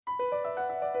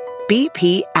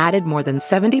BP added more than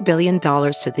 $70 billion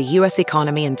to the U.S.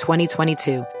 economy in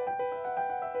 2022.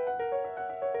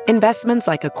 Investments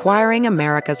like acquiring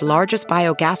America's largest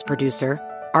biogas producer,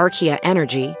 Archaea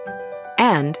Energy,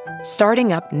 and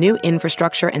starting up new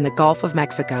infrastructure in the Gulf of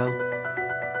Mexico.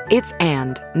 It's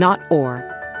and, not or.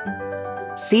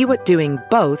 See what doing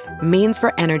both means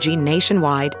for energy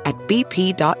nationwide at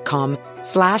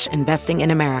bp.com/investing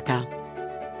in America.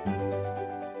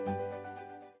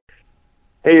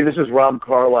 Hey, this is Rob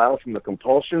Carlyle from the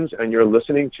Compulsions, and you're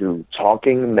listening to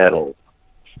Talking Metal.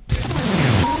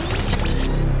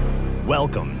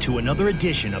 Welcome to another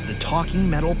edition of the Talking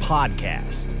Metal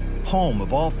Podcast, home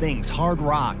of all things hard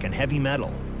rock and heavy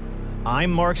metal. I'm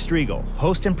Mark Striegel,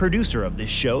 host and producer of this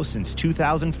show since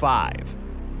 2005.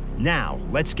 Now,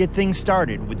 let's get things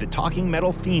started with the Talking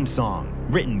Metal theme song,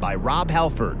 written by Rob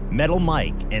Halford, Metal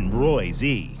Mike, and Roy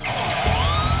Z.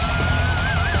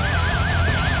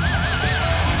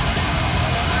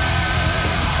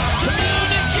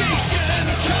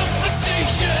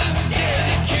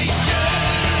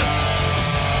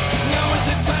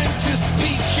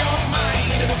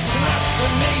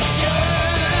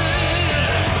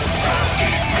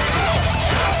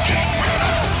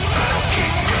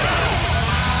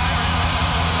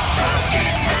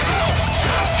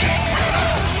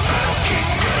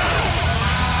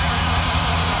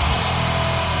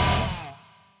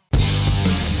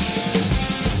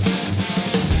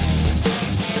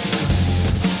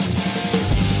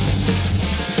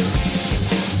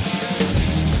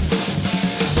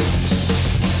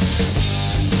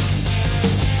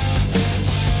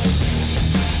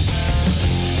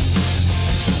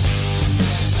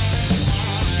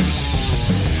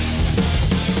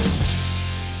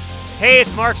 Hey,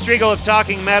 it's Mark Striegel of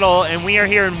Talking Metal, and we are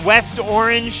here in West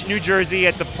Orange, New Jersey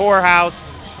at the Poorhouse.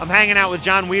 I'm hanging out with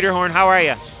John Wiederhorn. How are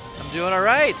you? I'm doing all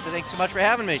right. Thanks so much for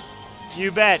having me.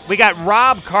 You bet. We got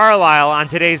Rob Carlyle on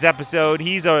today's episode.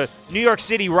 He's a New York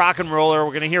City rock and roller.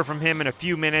 We're going to hear from him in a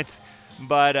few minutes.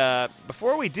 But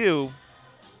before we do,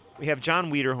 we have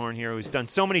John Wiederhorn here, who's done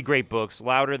so many great books,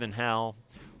 Louder Than Hell,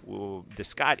 the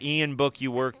Scott Ian book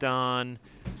you worked on,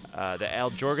 the Al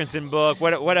Jorgensen book.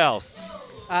 What else?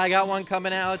 I got one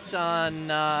coming out on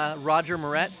Roger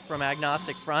Moret from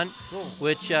Agnostic Front,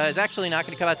 which is actually not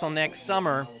going to come out till next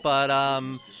summer, but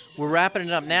we're wrapping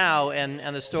it up now,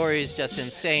 and the story is just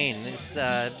insane. It's,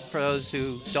 for those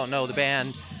who don't know the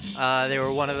band, they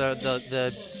were one of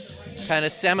the kind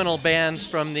of seminal bands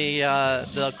from the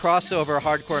crossover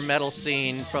hardcore metal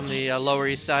scene from the Lower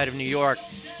East Side of New York,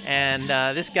 and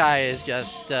this guy is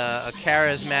just a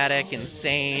charismatic,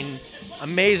 insane,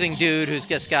 amazing dude who's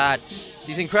just got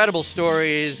these incredible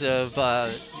stories of,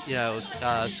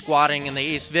 squatting in the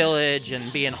East Village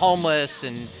and being homeless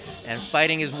and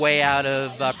fighting his way out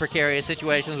of precarious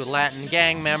situations with Latin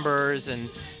gang members and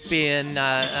being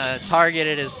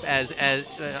targeted as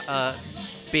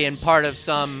being part of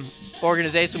some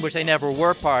organization which they never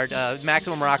were part.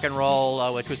 Maximum Rock and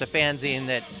Roll, which was a fanzine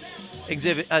that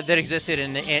existed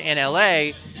in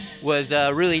L.A., was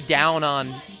really down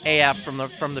on AF from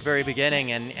the very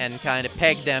beginning and kind of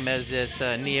pegged them as this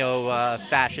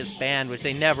neo-fascist band, which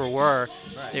they never were.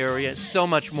 Right. They were so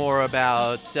much more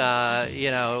about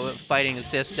fighting the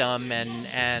system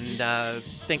and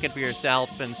thinking for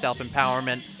yourself and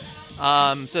self-empowerment.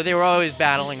 So they were always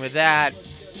battling with that.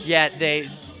 Yet they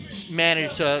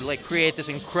managed to create this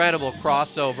incredible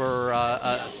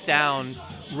crossover sound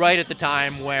right at the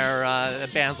time where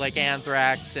bands like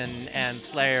Anthrax and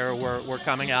Slayer were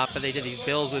coming up, and they did these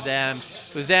bills with them.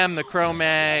 It was them, the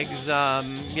Cro-Mags,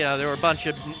 there were a bunch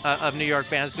of New York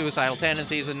bands. Suicidal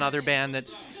Tendencies, another band that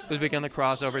was big on the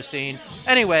crossover scene.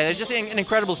 Anyway, it's just an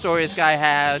incredible story this guy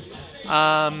had.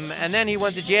 And then he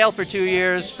went to jail for 2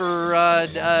 years for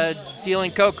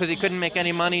dealing coke because he couldn't make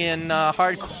any money in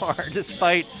hardcore,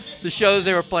 despite the shows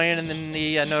they were playing and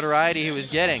the notoriety he was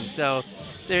getting. So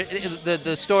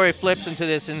the story flips into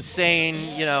this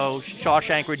insane,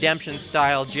 Shawshank Redemption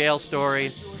style jail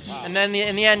story, and then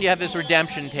in the end you have this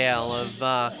redemption tale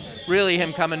of really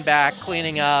him coming back,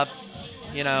 cleaning up,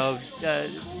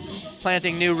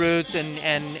 planting new roots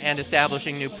and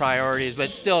establishing new priorities,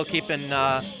 but still keeping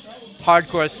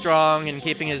hardcore strong and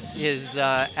keeping his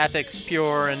ethics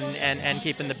pure and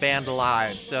keeping the band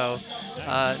alive. So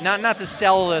not to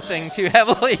sell the thing too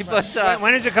heavily, but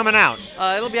when is it coming out?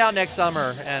 It'll be out next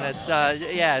summer, and it's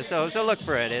so look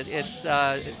for it. It's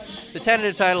the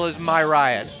tentative title is My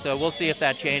Riot, so we'll see if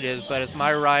that changes, but it's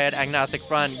My Riot, Agnostic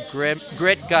Front,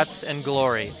 Grit, Guts, and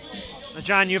Glory.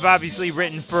 John, you've obviously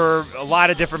written for a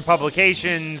lot of different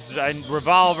publications,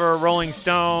 Revolver, Rolling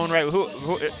Stone, right?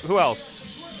 Who else?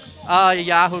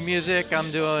 Yahoo Music.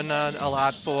 I'm doing a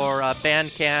lot for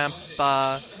Bandcamp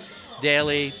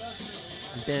daily.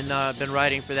 Been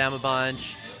writing for them a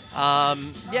bunch.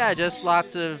 Just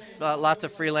lots of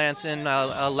freelancing.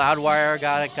 Loudwire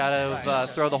gotta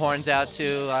throw the horns out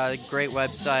to. Great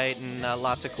website and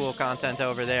lots of cool content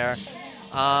over there.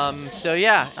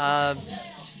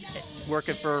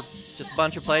 Working for just a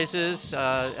bunch of places.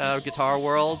 Guitar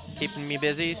World keeping me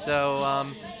busy. So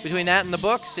between that and the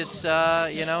books, it's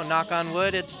knock on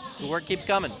wood, the work keeps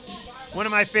coming. One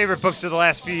of my favorite books of the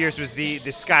last few years was the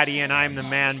Scott Ian I'm the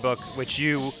Man book, which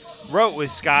you wrote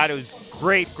with Scott. It was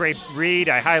great read.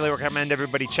 I highly recommend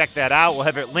everybody check that out. We'll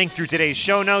have it linked through today's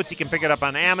show notes. You can pick it up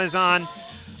on Amazon.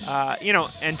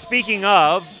 And speaking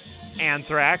of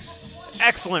Anthrax,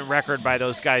 excellent record by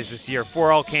those guys this year.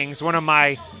 For All Kings, one of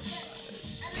my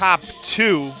top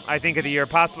 2, I think, of the year,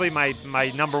 possibly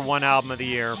my number 1 album of the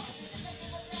year.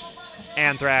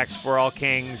 Anthrax, For All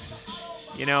Kings,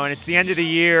 and it's the end of the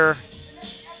year.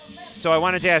 So I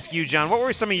wanted to ask you, John, what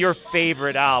were some of your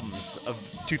favorite albums of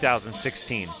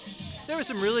 2016? There were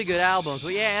some really good albums.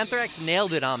 Well, yeah, Anthrax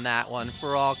nailed it on that one,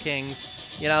 For All Kings.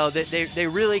 They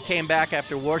really came back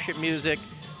after worship music,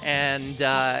 and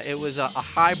it was a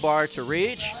high bar to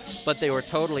reach, but they were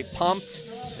totally pumped.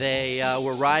 They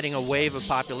were riding a wave of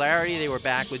popularity. They were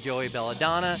back with Joey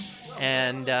Belladonna,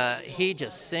 and he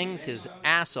just sings his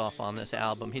ass off on this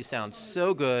album. He sounds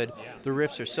so good. The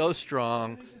riffs are so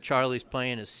strong. Charlie's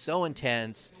playing is so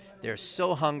intense. They're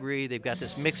so hungry. They've got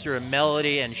this mixture of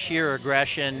melody and sheer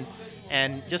aggression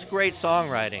and just great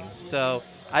songwriting. So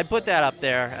I'd put that up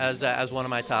there as one of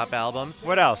my top albums.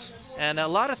 What else? And a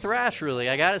lot of thrash, really.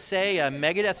 I got to say,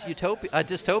 Megadeth's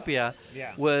Dystopia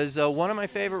was one of my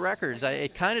favorite records.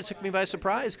 It kind of took me by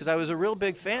surprise because I was a real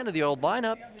big fan of the old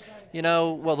lineup. The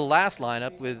last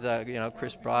lineup with,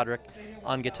 Chris Broderick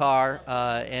on guitar,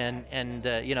 and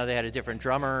they had a different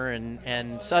drummer,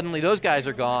 and suddenly those guys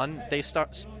are gone. They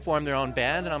form their own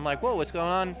band, and I'm like, whoa, what's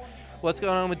going on? What's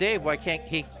going on with Dave? Why can't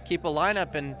he keep a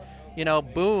lineup? And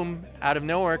boom, out of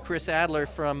nowhere, Chris Adler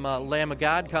from Lamb of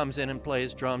God comes in and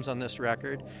plays drums on this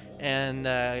record. And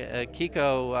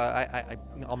Kiko,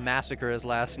 I'll massacre his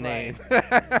last name. Right.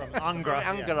 From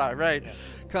Angra. Right. Yeah.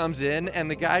 Comes in,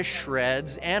 and the guy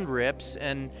shreds and rips,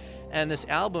 and this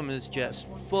album is just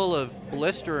full of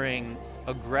blistering,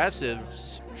 aggressive,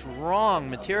 strong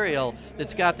material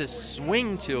that's got this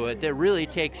swing to it that really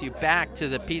takes you back to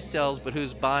the Peace Cells, But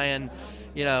Who's Buying,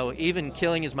 even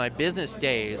Killing Is My Business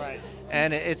days. Right.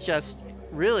 And it's just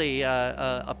really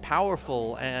a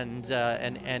powerful and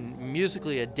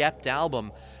musically adept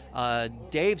album.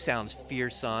 Dave sounds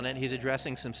fierce on it. He's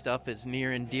addressing some stuff that's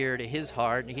near and dear to his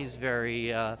heart. He's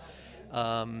very,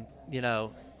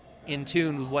 in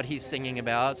tune with what he's singing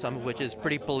about, some of which is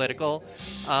pretty political.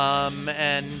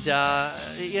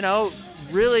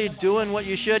 Really doing what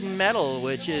you should in metal,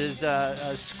 which is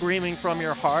screaming from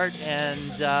your heart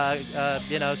and,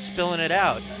 spilling it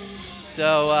out.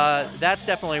 So that's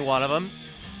definitely one of them.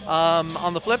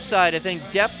 On the flip side, I think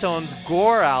Deftones'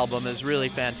 Gore album is really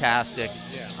fantastic.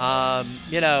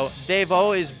 Yeah. They've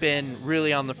always been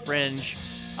really on the fringe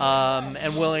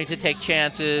and willing to take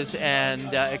chances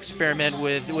and experiment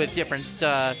with different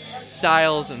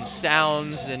styles and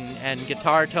sounds and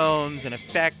guitar tones and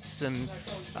effects and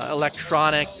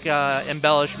electronic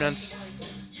embellishments.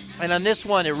 And on this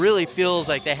one, it really feels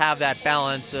like they have that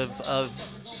balance of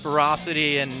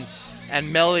ferocity and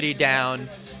melody down.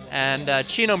 And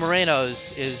Chino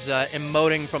Moreno's is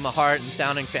emoting from the heart and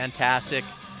sounding fantastic.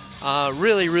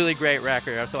 Really, really great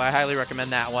record. So I highly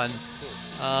recommend that one.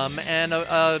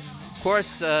 Of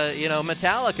course,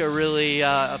 Metallica really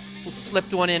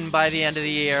slipped one in by the end of the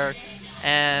year.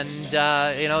 And,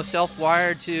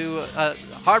 hardwired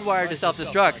to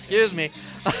self-destruct, excuse me,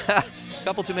 a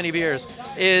couple too many beers,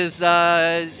 is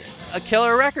a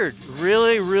killer record.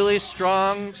 Really, really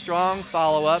strong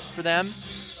follow-up for them.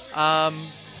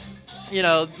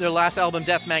 Their last album,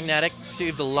 Death Magnetic,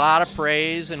 received a lot of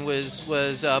praise and was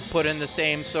put in the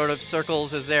same sort of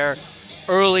circles as their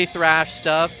early thrash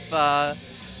stuff. To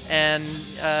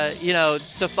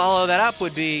follow that up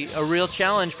would be a real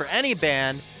challenge for any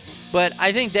band. But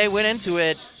I think they went into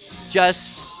it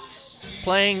just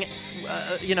playing,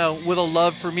 with a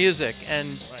love for music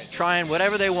and trying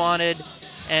whatever they wanted.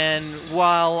 And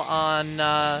while on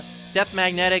Death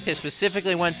Magnetic, they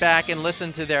specifically went back and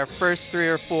listened to their first 3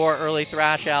 or 4 early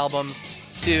thrash albums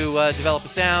to develop a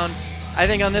sound. I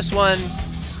think on this one,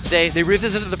 they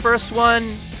revisited the first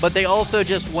one, but they also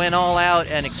just went all out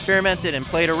and experimented and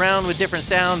played around with different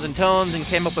sounds and tones and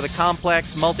came up with a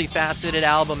complex, multifaceted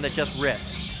album that just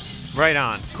rips. Right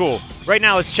on. Cool. Right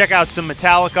now, let's check out some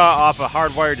Metallica off of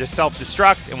Hardwired to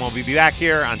Self-Destruct, and we'll be back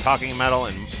here on Talking Metal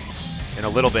in a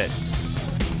little bit.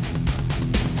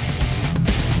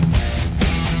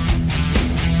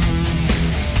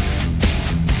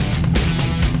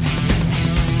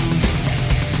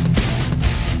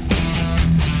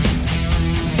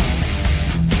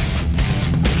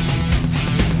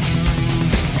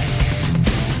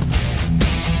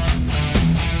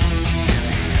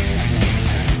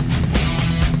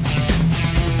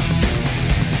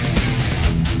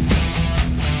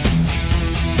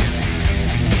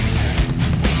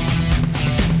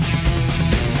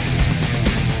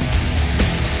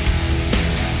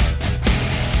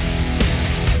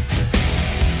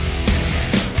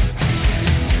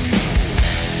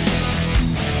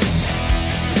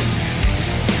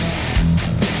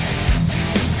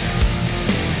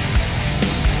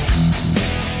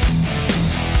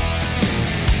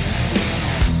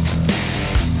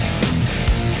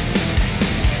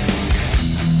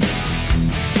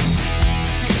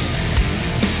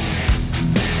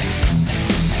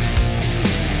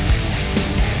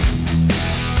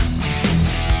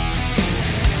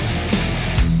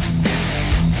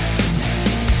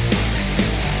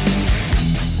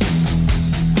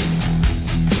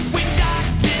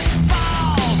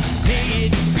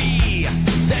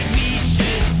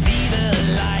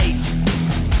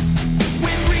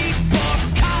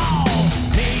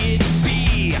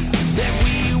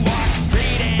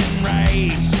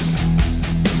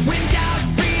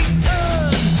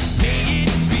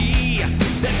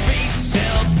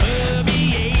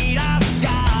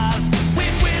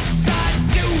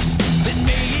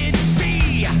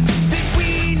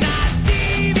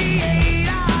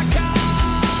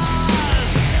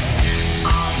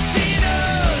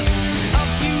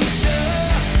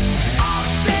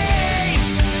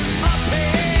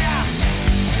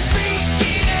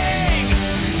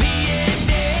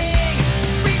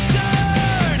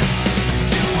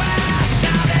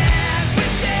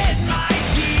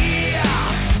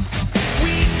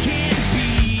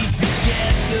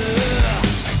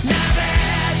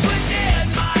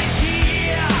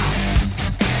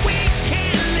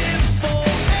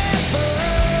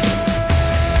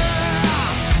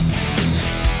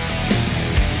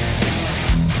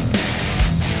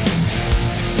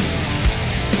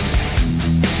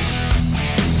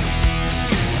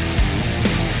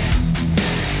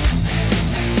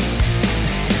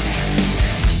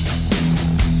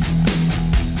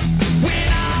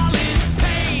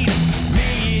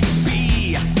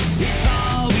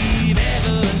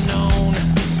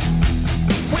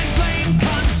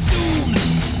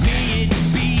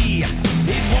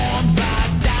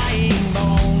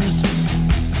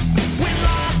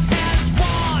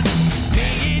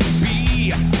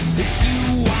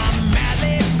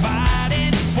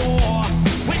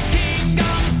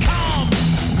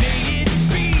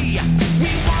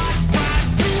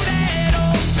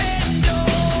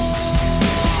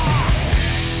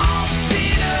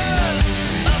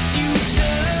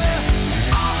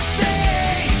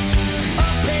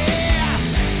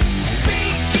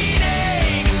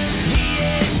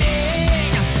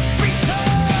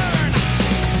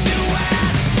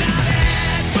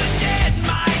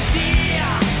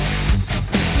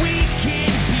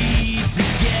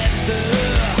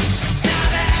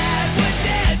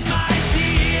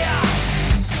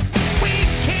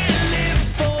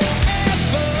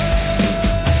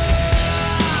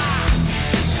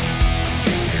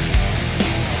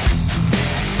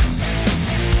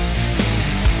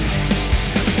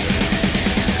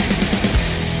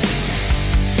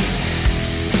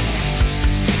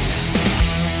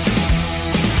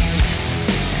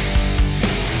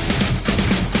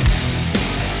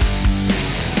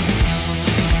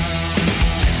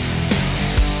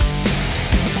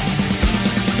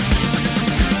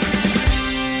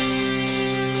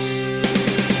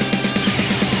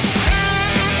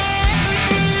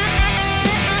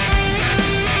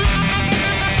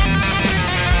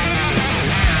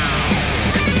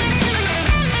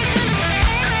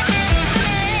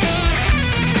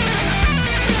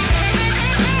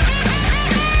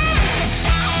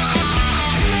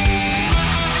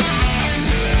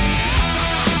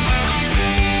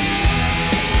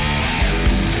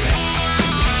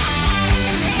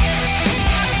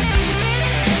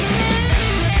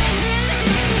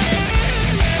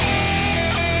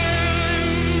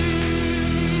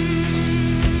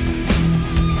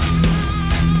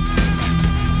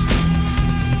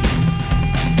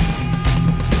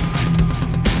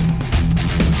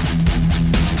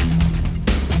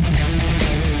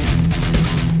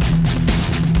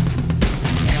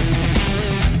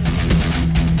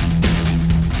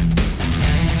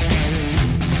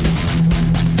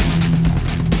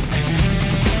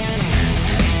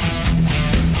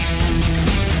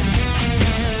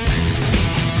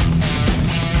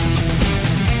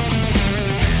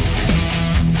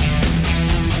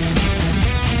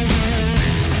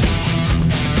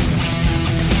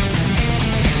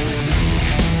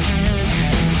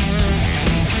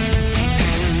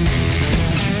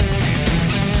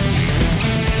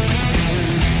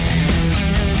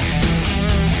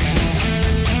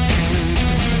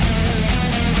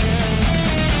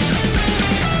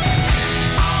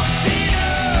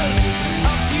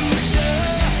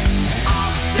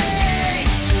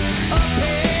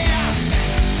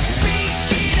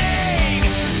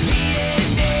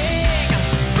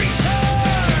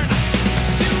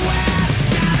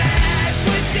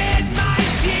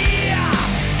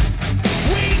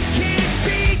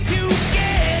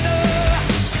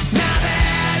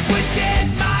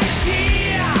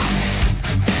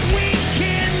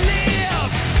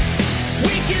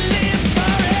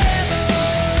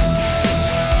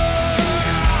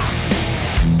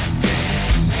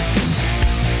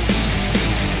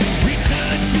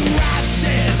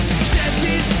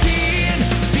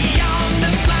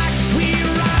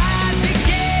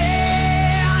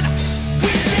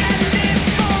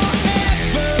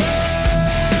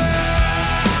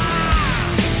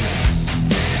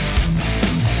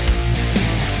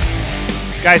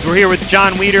 Guys, we're here with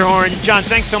John Wiederhorn. John,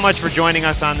 thanks so much for joining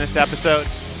us on this episode.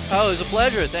 Oh, it was a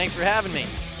pleasure. Thanks for having me.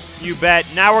 You bet.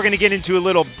 Now we're going to get into a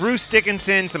little Bruce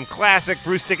Dickinson, some classic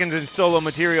Bruce Dickinson solo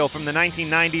material from the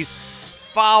 1990s,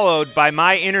 followed by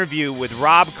my interview with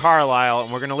Rob Carlyle,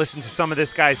 and we're going to listen to some of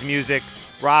this guy's music.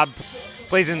 Rob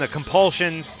plays in the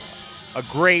Compulsions, a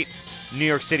great New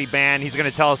York City band. He's going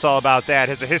to tell us all about that.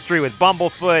 Has a history with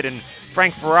Bumblefoot and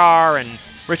Frank Farrar and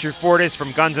Richard Fortus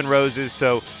from Guns N' Roses.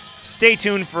 So stay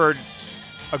tuned for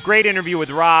a great interview with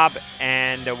Rob,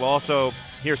 and we'll also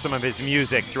hear some of his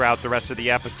music throughout the rest of the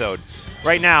episode.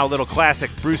 Right now, a little classic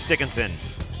Bruce Dickinson.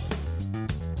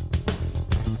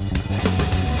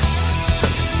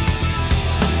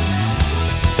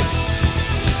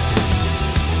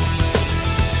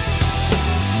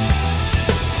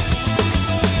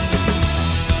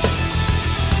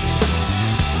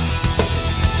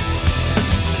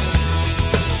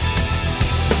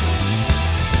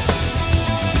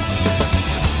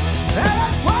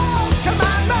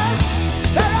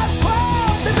 There are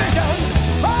 12 divisions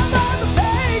from the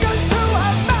pagans who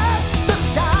have mapped the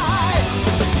sky.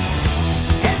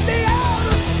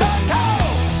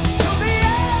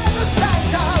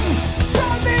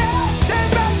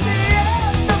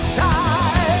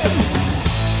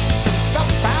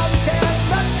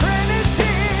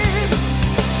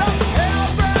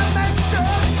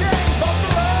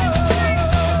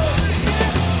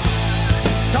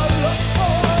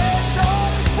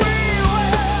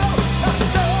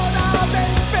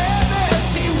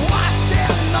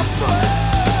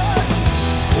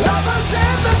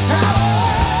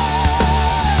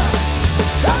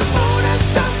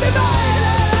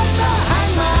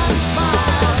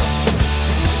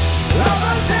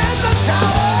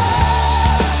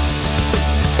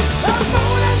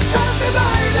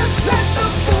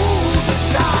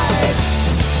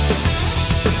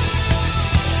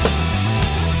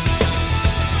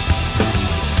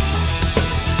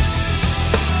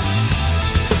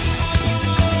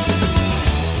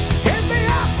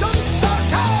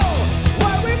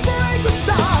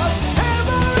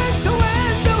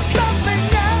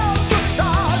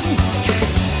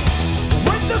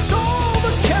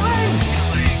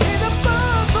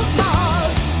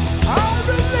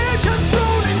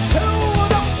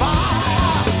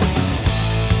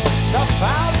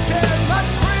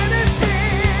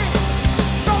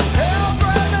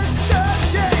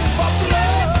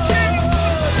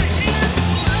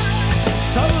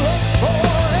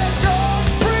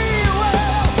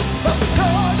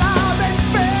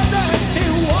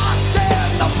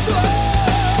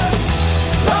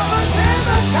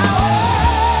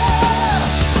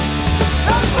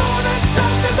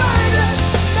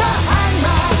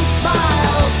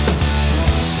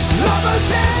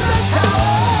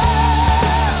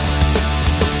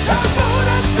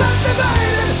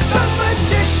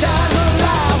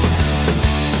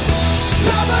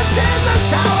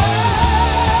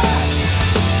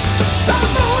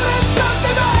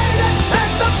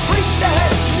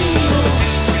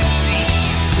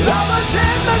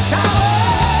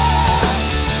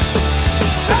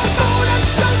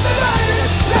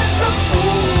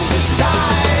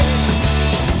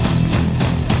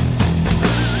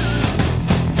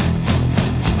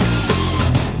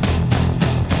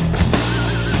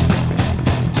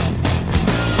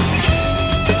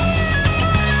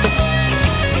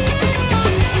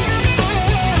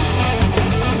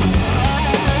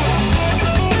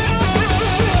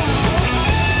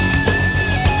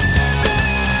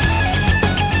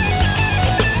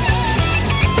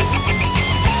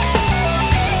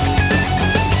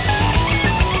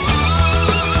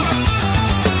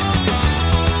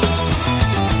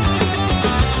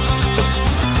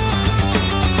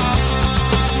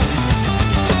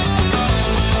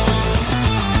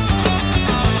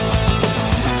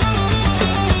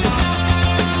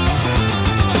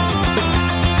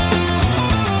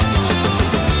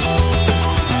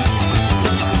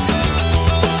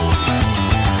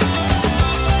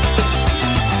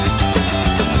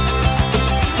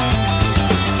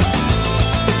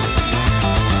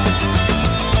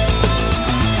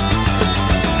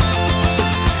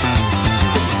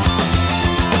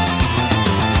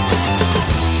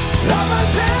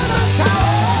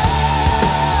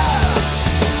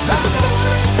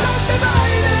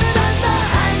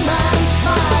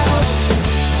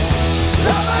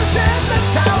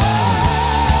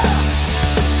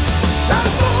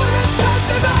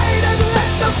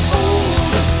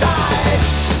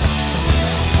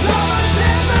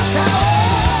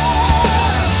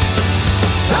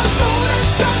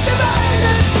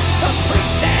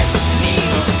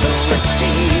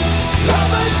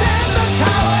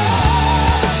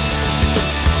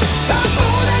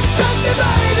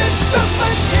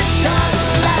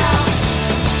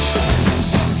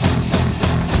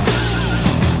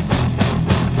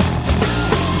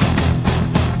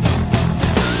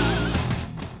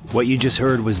 What you just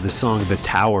heard was the song The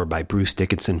Tower by Bruce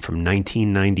Dickinson from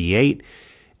 1998.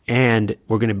 And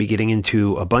we're going to be getting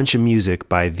into a bunch of music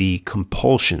by the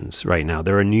Compulsions right now.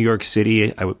 They're a New York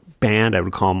City band. I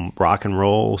would call them rock and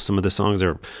roll. Some of the songs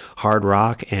are hard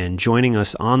rock. And joining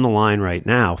us on the line right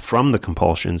now from the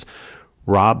Compulsions,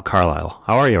 Rob Carlyle.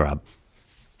 How are you, Rob?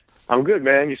 I'm good,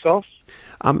 man. Yourself?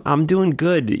 I'm doing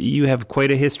good. You have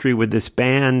quite a history with this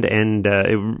band, and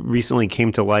it recently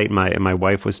came to light. My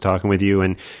wife was talking with you,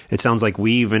 and it sounds like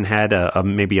we even had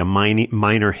maybe a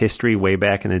minor history way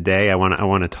back in the day. I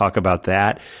want to talk about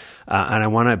that, and I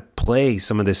want to play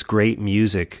some of this great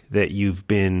music that you've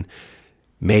been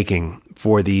making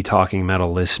for the Talking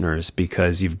Metal listeners,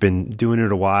 because you've been doing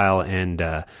it a while, and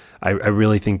I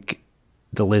really think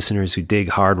the listeners who dig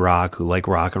hard rock, who like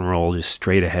rock and roll, just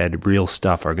straight ahead, real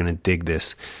stuff, are going to dig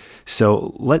this.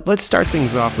 So let's start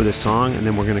things off with a song, and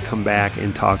then we're going to come back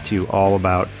and talk to you all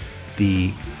about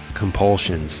the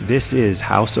Compulsions. This is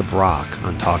House of Rock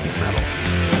on Talking Metal.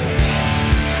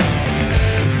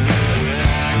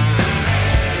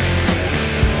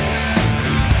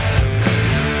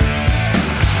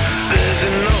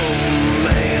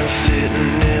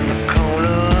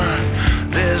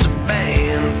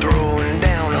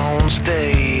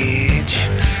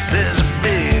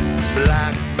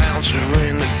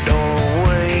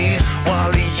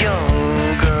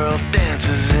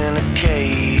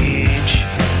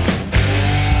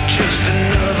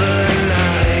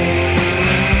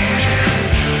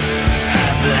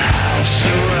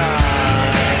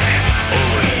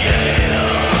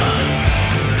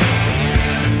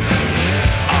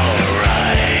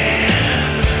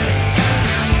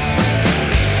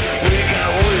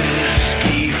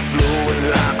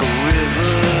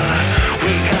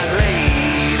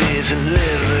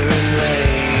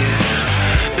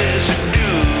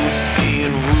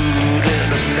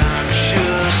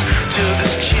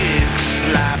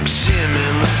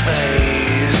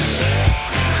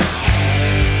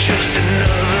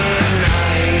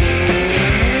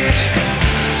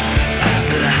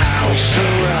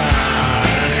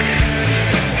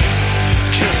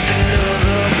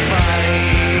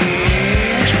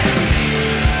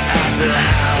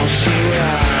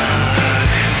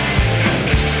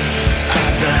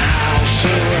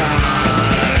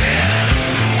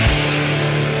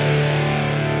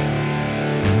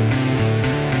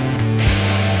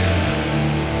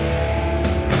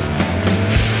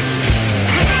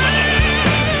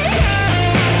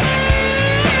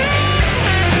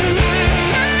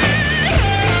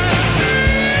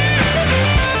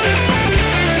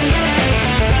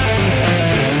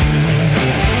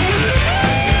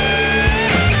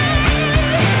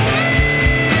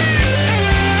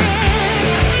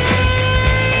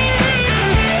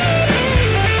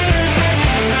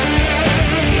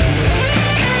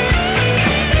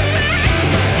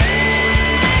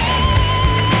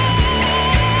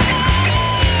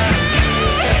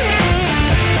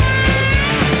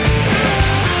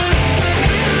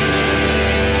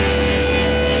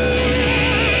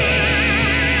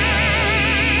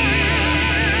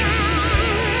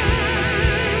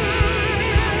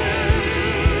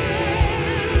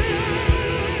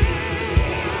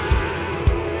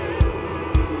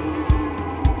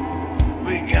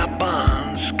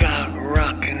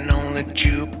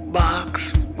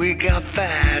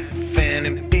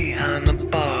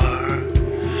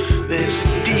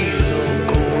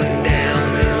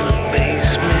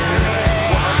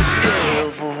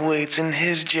 In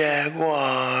his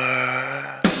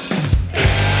Jaguar.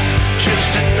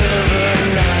 Just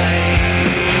another night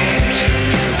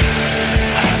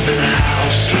at the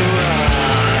House of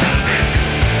Rock,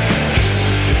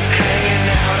 hanging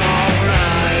out all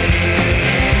night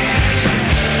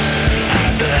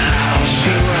at the House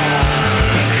of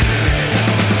Rock.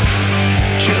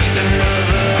 Just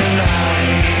another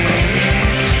night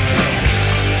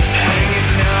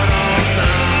hanging out all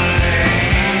night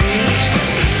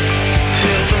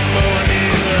till the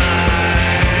morning light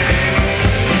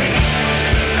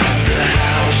at the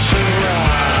House of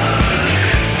Rock,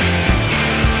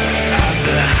 at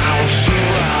the House of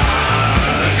Rock,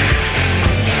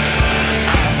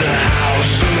 at the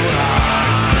House of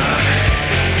Rock,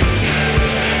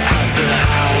 at the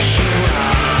House of Rock.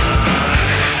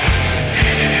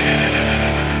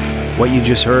 What you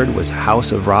just heard was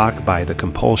House of Rock by the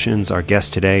Compulsions. Our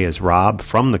guest today is Rob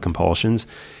from the Compulsions.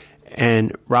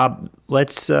 And Rob,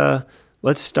 let's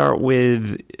start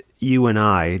with you and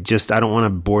I. I don't want to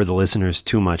bore the listeners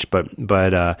too much, but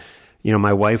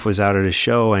my wife was out at a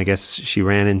show, and I guess she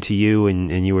ran into you,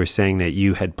 and you were saying that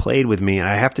you had played with me. And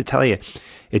I have to tell you,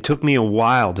 it took me a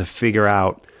while to figure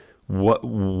out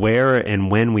where and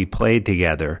when we played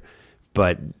together,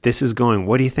 but this is going,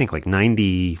 what do you think, like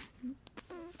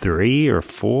 93 or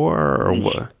 4 or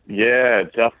what? Yeah,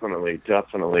 definitely. Yeah,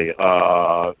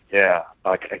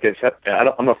 like I guess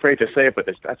I'm afraid to say it, but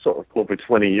that's over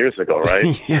 20 years ago,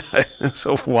 right? Yeah, it's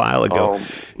a while ago.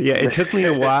 Yeah, it took me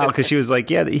a while because she was like,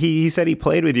 yeah, he said he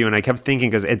played with you, and I kept thinking,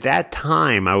 because at that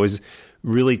time I was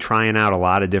really trying out a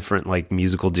lot of different like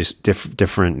musical, just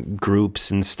different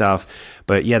groups and stuff.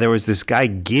 But yeah, there was this guy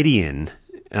Gideon,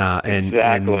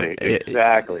 Exactly.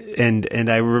 And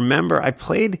I remember I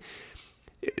played.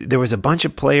 There was a bunch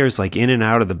of players like in and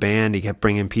out of the band. He kept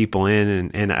bringing people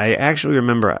in, and I actually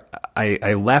remember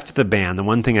I left the band. The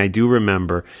one thing I do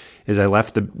remember is I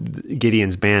left the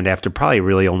Gideon's band after probably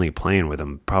really only playing with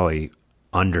him probably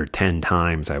under 10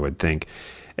 times, I would think,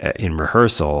 in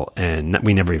rehearsal, and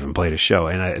we never even played a show.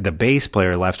 And the bass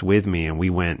player left with me, and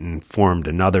we went and formed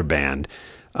another band.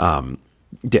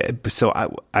 So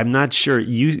I'm not sure.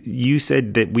 You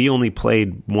said that we only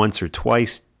played once or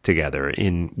twice together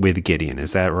with Gideon.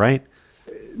 Is that right?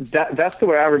 That's the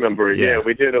way I remember it. Yeah. Yeah,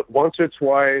 we did it once or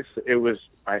twice. It was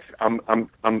I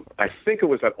think it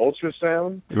was at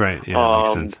Ultrasound. Right. Yeah, that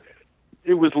makes sense.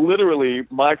 It was literally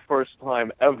my first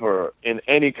time ever in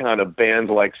any kind of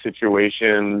band-like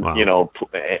situation. Wow. You know,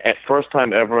 at first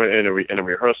time ever in a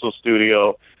rehearsal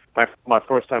studio. My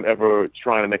first time ever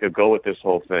trying to make a go at this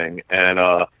whole thing. And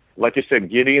like you said,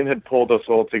 Gideon had pulled us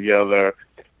all together,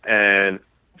 and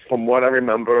from what I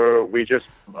remember, we just,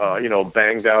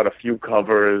 banged out a few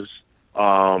covers.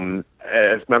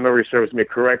 As memory serves me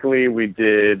correctly, we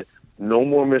did No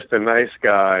More Mr. Nice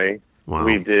Guy. Wow.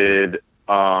 We did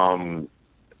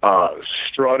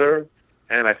Strutter,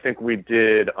 and I think we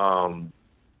did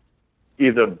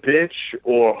either Bitch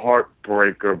or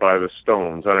Heartbreaker by the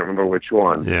Stones. I don't remember which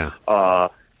one. Yeah.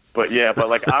 But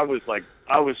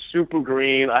I was super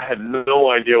green. I had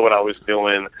no idea what I was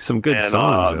doing. Some good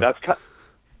songs.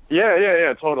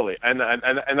 Yeah, totally. And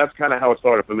that's kind of how it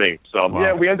started for me. So Wow.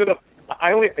 yeah, we ended up.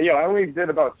 I only did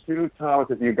about 2 times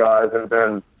with you guys, and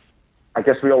then I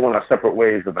guess we all went our separate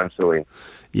ways eventually.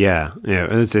 Yeah,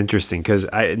 it's interesting because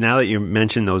now that you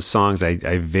mentioned those songs,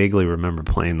 I vaguely remember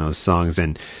playing those songs,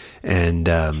 and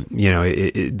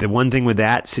the one thing with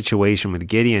that situation with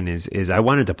Gideon is I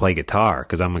wanted to play guitar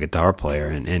because I'm a guitar player,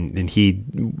 and he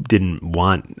didn't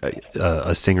want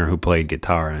a singer who played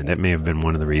guitar, and that may have been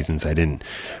one of the reasons I didn't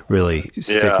really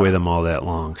stick with him all that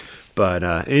long. But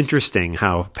interesting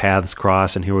how paths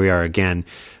cross, and here we are again,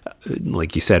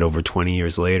 like you said, over 20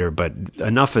 years later. But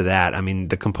enough of that. I mean,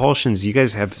 the Compulsions, you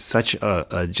guys have such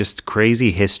a just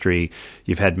crazy history.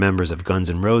 You've had members of Guns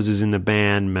N' Roses in the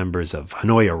band, members of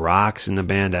Hanoi Rocks in the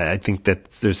band. I think that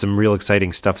there's some real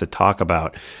exciting stuff to talk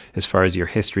about as far as your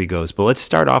history goes. But let's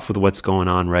start off with what's going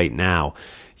on right now.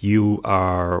 You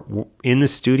are in the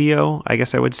studio, I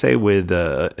guess I would say, with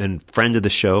a friend of the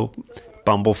show,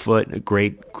 Bumblefoot, a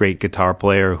great guitar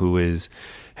player who has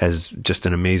just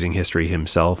an amazing history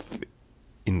himself,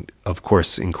 of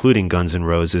course, including Guns N'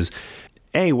 Roses.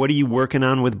 A, what are you working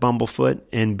on with Bumblefoot?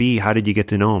 And B, how did you get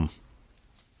to know him?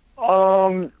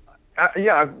 I've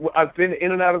been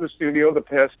in and out of the studio the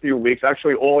past few weeks,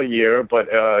 actually all year, but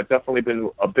definitely been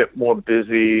a bit more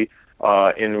busy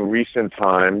in recent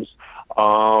times.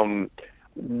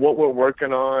 What we're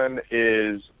working on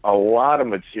is a lot of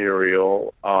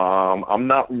material. I'm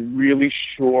not really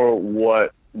sure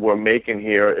what we're making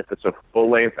here, if it's a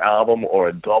full-length album or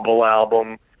a double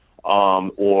album,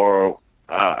 or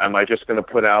am I just going to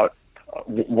put out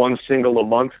one single a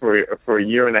month for a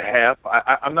year and a half?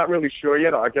 I'm not really sure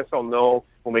yet. I guess I'll know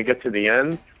when we get to the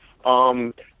end.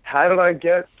 How did I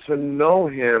get to know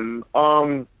him?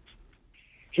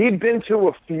 He'd been to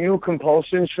a few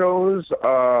Compulsion shows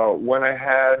when I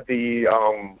had the,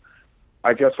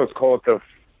 I guess let's call it the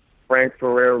Frank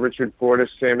Ferrer, Richard Fortas,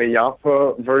 Sammy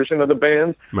Yaffa version of the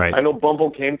band. Right. I know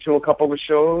Bumble came to a couple of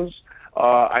shows.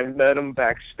 I met him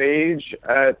backstage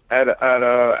at a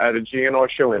GNR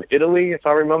show in Italy, if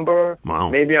I remember. Wow.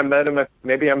 Maybe I met him at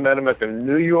the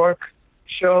New York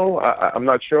show. I'm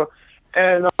not sure.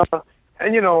 And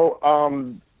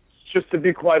just to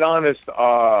be quite honest,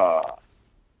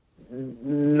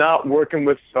 not working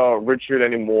with Richard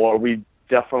anymore. We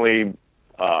definitely,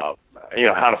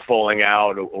 had a falling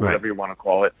out or whatever you want to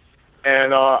call it.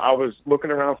 And I was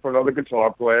looking around for another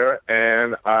guitar player,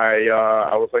 and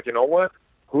I was like, you know what?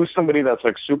 Who's somebody that's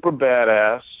like super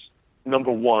badass?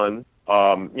 Number one,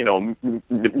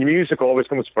 music always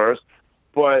comes first,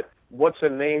 but what's a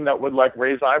name that would like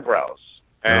raise eyebrows?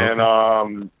 And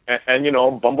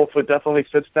Bumblefoot definitely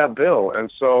fits that bill. And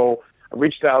so I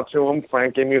reached out to him.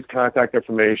 Frank gave me his contact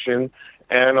information.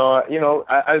 And,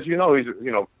 as you know, he's,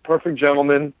 perfect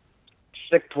gentleman,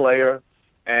 sick player,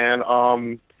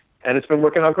 and it's been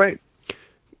working out great.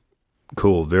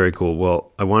 Cool, very cool.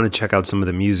 Well, I want to check out some of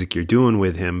the music you're doing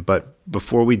with him, but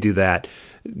before we do that,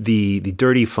 the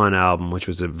Dirty Fun album, which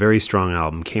was a very strong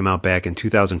album, came out back in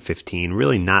 2015,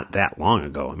 really not that long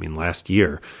ago. I mean, last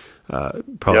year.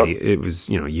 Probably It was,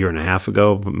 a year and a half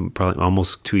ago, probably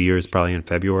almost 2 years, probably in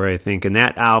February, I think. And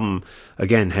that album,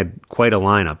 again, had quite a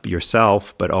lineup.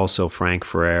 Yourself, but also Frank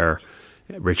Ferrer,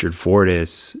 Richard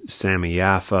Fortas, Sammy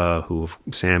Yaffa, who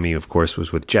Sammy, of course,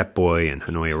 was with Jet Boy and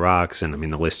Hanoi Rocks. And I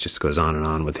mean, the list just goes on and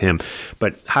on with him.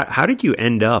 But how did you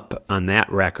end up on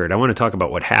that record? I want to talk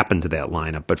about what happened to that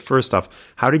lineup. But first off,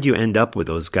 how did you end up with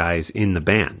those guys in the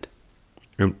band?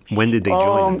 And when did they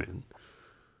join the band?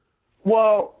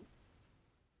 Well,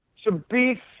 to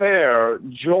be fair,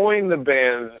 join the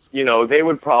band, they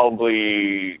would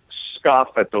probably scoff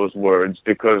at those words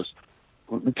because,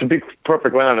 to be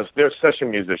perfectly honest, they're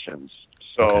session musicians.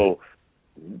 So,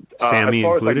 Sammy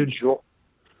included?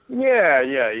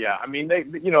 Yeah. I mean, they,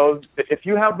 if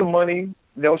you have the money,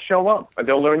 they'll show up.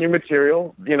 They'll learn your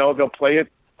material. They'll play it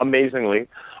amazingly.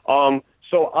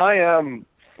 So I am,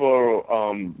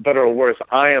 for better or worse,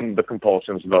 I am the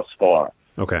Compulsions thus far.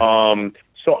 Okay.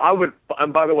 So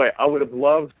and by the way, I would have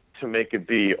loved to make it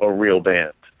be a real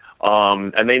band.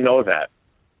 And they know that.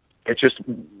 It's just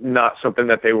not something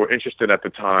that they were interested in at the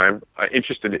time.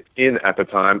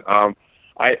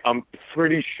 I'm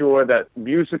pretty sure that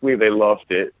musically they loved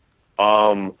it.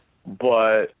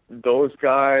 But those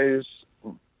guys,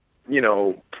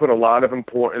 put a lot of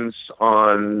importance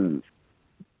on,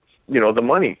 the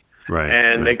money. Right.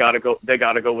 And they gotta go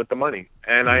with the money.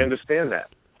 And I understand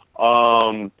that.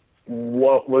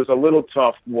 What was a little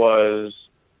tough was,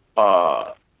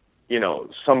 some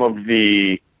of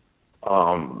the,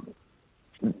 some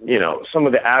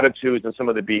of the attitudes and some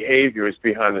of the behaviors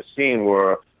behind the scene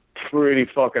were pretty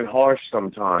fucking harsh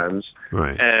sometimes.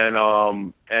 Right.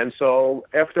 And so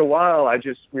after a while, I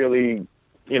just really,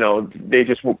 they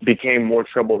just became more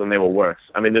trouble than they were worth.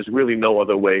 I mean, there's really no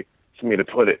other way for me to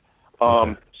put it.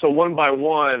 So one by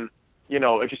one,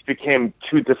 it just became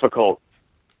too difficult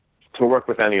to work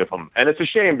with any of them. And it's a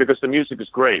shame because the music is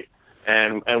great.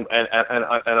 And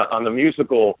on the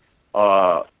musical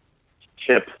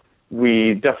tip,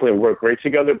 we definitely work great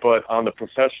together, but on the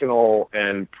professional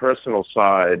and personal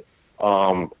side,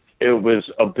 it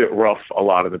was a bit rough a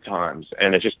lot of the times,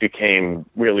 and it just became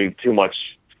really too much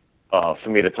for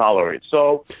me to tolerate.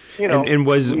 So, and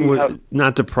was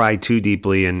not to pry too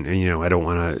deeply, and I don't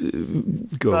want to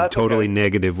go totally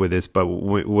negative with this, but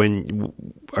when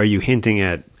are you hinting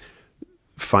at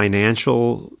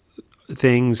financial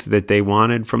things that they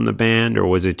wanted from the band, or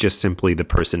was it just simply the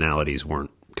personalities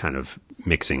weren't kind of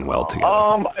mixing well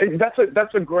together?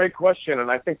 That's a great question,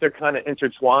 and I think they're kind of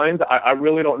intertwined. I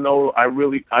really don't know. I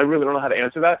really don't know how to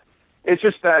answer that. It's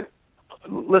just that,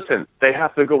 listen, they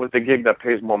have to go with the gig that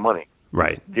pays more money.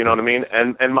 Right. You know what I mean?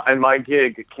 And my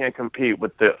gig can't compete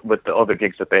with the other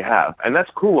gigs that they have, and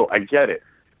that's cool. I get it.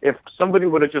 If somebody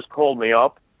would have just called me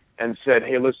up and said,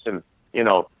 "Hey, listen,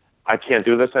 I can't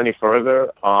do this any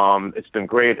further. It's been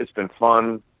great. It's been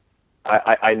fun.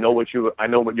 I know what you're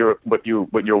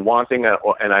wanting,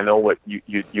 and I know what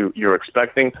you're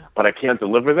expecting, but I can't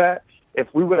deliver that."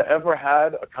 If we would have ever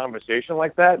had a conversation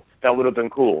like that, that would have been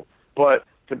cool. But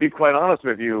to be quite honest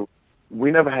with you,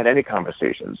 we never had any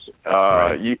conversations.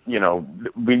 Right.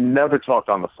 We never talked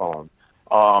on the phone.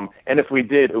 And if we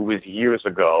did, it was years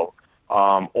ago.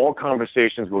 All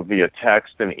conversations were via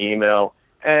text and email,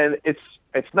 and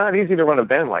it's not easy to run a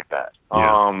band like that.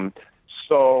 Yeah.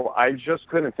 So I just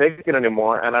couldn't take it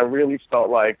anymore, and I really felt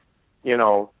like, I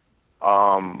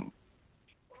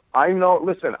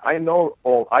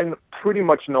pretty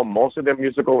much know most of their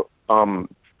musical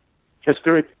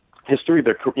history,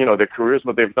 their careers,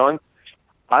 what they've done.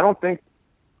 I don't think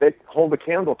they hold a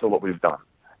candle to what we've done,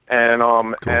 and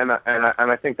cool. and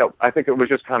I think it was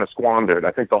just kind of squandered.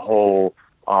 I think the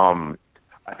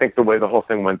way the whole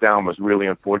thing went down was really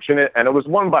unfortunate, and it was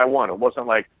one by one. It wasn't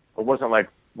like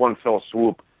one fell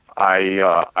swoop.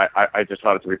 I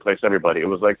decided to replace everybody. It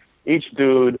was like each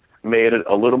dude made it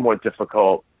a little more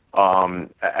difficult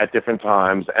at different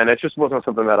times, and it just wasn't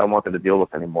something that I wanted to deal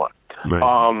with anymore.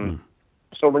 Right.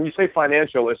 So when you say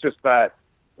financial, it's just that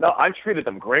no, I treated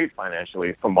them great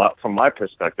financially from my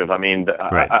perspective. I mean,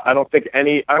 right. I don't think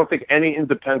any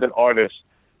independent artist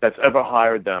that's ever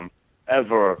hired them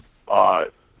ever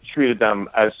treated them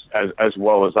as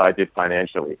well as I did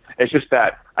financially. It's just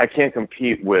that I can't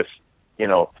compete with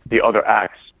the other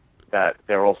acts that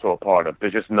they're also a part of.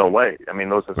 There's just no way. I mean,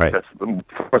 Right.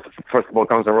 First of all,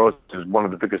 Guns N' Roses is one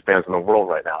of the biggest bands in the world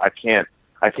right now. I can't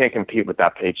compete with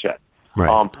that paycheck.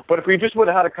 Right. But if we just would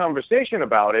have had a conversation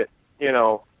about it,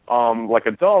 like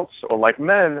adults or like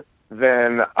men,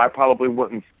 then I probably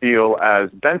wouldn't feel as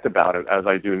bent about it as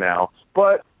I do now.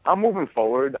 But I'm moving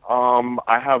forward.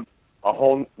 I have a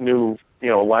whole new,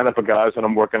 lineup of guys that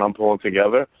I'm working on pulling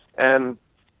together, and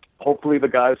hopefully the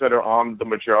guys that are on the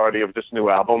majority of this new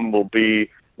album will be,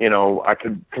 I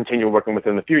could continue working with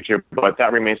in the future, but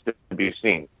that remains to be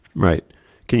seen. Right.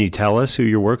 Can you tell us who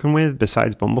you're working with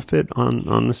besides Bumblefoot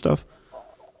on the stuff?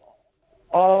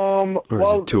 Or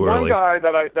is it too early? One guy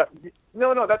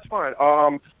no, that's fine.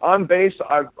 On bass,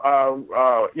 I've,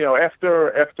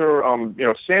 after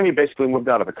Sammy basically moved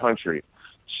out of the country,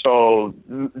 so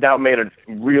that made it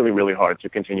really, really hard to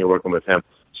continue working with him.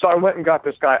 So I went and got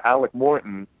this guy, Alec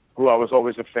Morton, who I was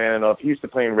always a fan of. He used to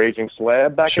play in Raging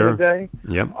Slab back in the day.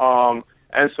 Yep.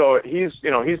 And so he's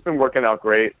been working out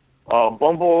great.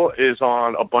 Bumble is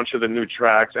on a bunch of the new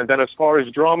tracks, and then as far as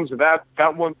drums,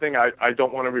 that one thing I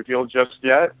don't want to reveal just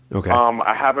yet. Okay.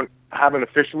 I haven't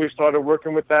officially started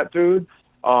working with that dude,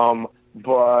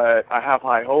 but I have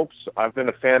high hopes. I've been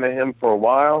a fan of him for a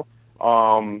while.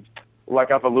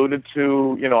 Like I've alluded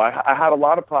to, I had a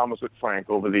lot of problems with Frank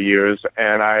over the years,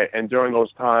 and during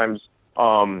those times,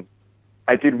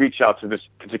 I did reach out to this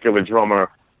particular drummer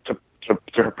to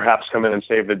perhaps come in and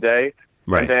save the day.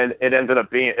 Right. And then it ended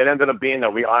up being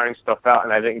that we ironed stuff out,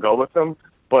 and I didn't go with them.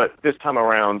 But this time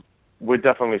around, we're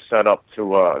definitely set up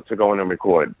to go in and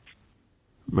record.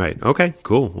 Right. Okay.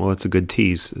 Cool. Well, it's a good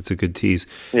tease.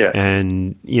 Yeah.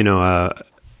 And we're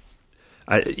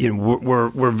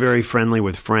very friendly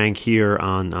with Frank here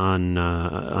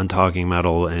on Talking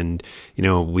Metal, and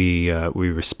we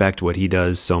respect what he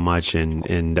does so much,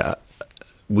 and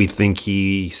we think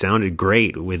he sounded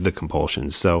great with the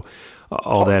Compulsions. So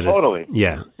all that is totally.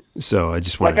 Yeah. So I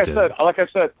just wanted like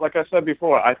I said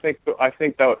before, I think that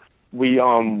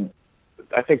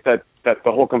the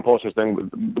whole Compulsions thing,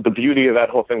 the beauty of that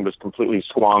whole thing was completely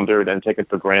squandered and taken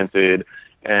for granted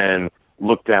and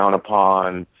looked down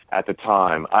upon at the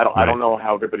time. I don't know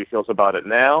how everybody feels about it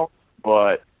now,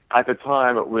 but at the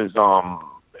time it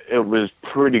was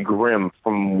pretty grim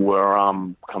from where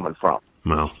I'm coming from.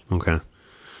 Wow. Okay.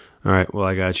 All right. Well,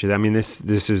 I got you. I mean, this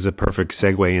is a perfect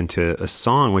segue into a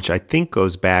song which I think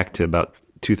goes back to about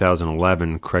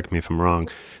 2011. Correct me if I'm wrong.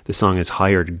 The song is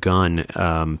 "Hired Gun."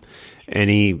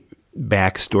 Any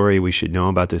backstory we should know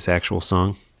about this actual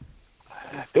song?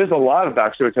 There's a lot of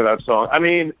backstory to that song. I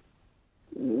mean,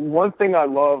 one thing I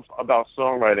love about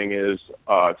songwriting is,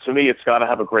 to me, it's got to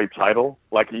have a great title.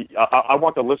 Like, I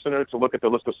want the listener to look at the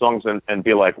list of songs and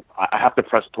be like, I have to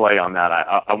press play on that.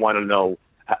 I want to know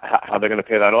how they're going to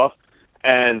pay that off.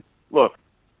 And look,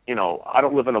 I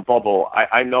don't live in a bubble.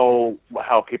 I know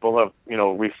how people have,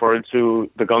 referred to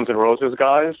the Guns N' Roses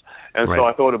guys. And so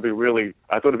I thought it'd be really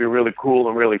cool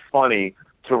and really funny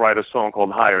to write a song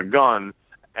called "Hired Gun."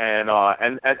 And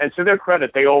to their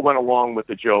credit, they all went along with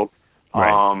the joke.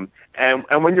 Right.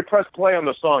 And when you press play on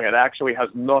the song, it actually has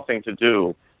nothing to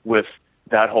do with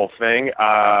that whole thing.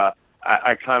 I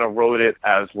kind of wrote it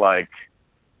as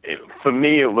for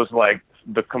me, it was like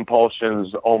the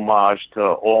Compulsions homage to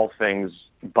all things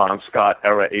Bon Scott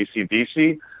era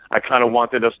AC/DC. I kind of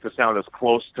wanted us to sound as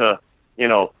close to,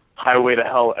 Highway to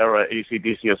Hell era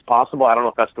AC/DC as possible. I don't know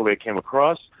if that's the way it came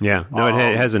across. Yeah, no, it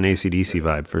has an AC/DC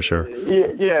vibe for sure.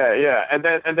 Yeah. And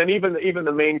then even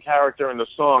the main character in the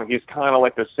song, he's kind of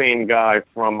like the same guy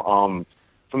from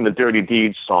the Dirty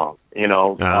Deeds song.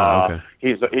 Okay.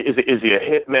 Is he a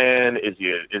hitman? Is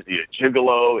he a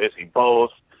gigolo? Is he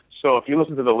both? So if you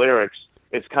listen to the lyrics,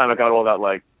 it's kind of got all that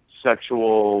like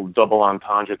sexual double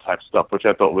entendre type stuff, which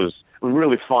I thought was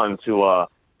really fun to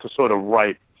sort of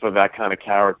write for that kind of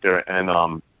character and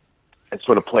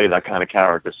sort of play that kind of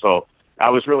character. So I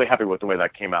was really happy with the way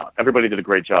that came out. Everybody did a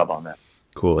great job on that.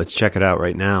 Cool. Let's check it out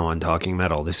right now on Talking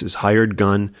Metal. This is "Hired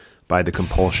Gun" by the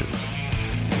Compulsions.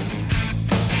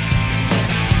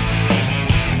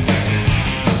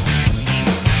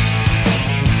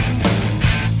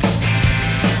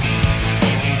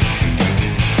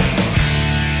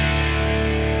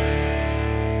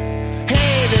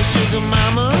 Hey there, sugar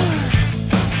mama.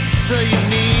 So you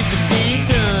need to be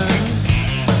done.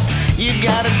 You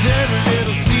got a dirty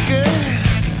little secret,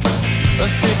 a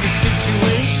sticky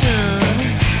situation.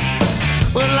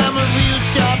 Well, I'm a real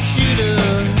sharpshooter.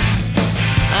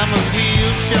 I'm a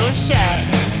real sure shot.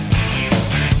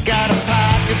 Got a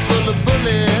pocket full of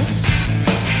bullets,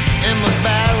 and my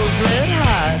barrel's red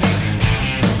hot.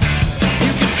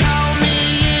 You can call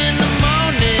me in the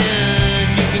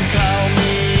morning. You can call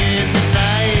me in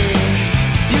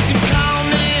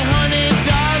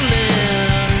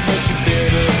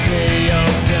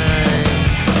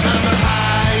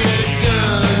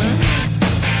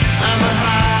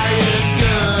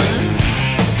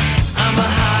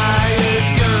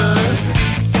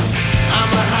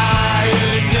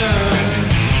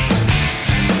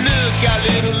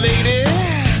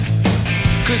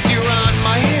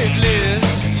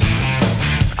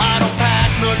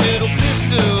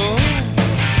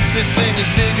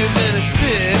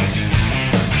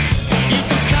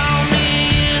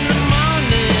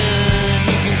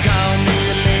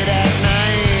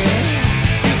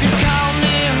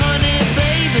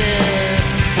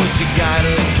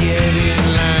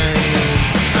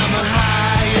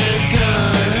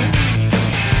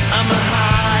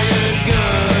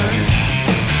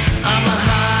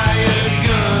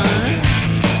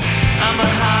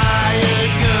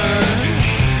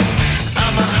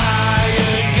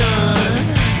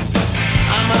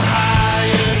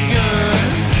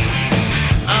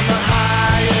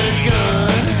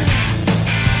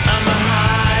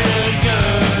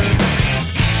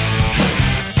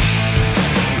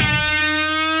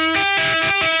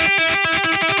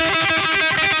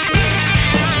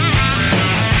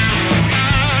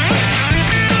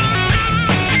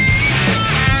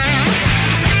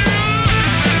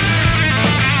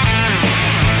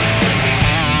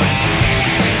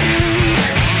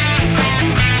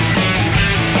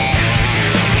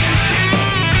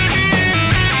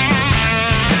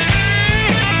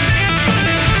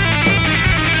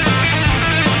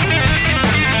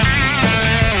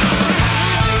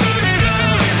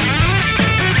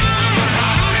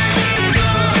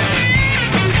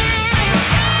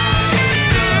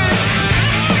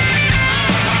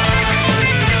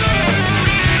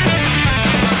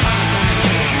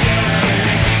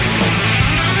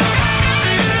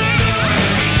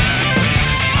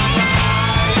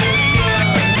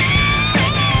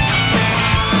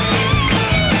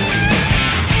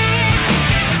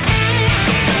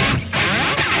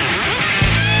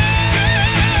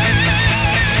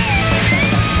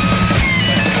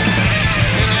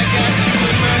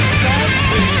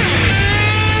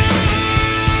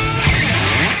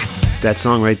That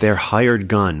song right there, Hired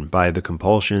Gun by The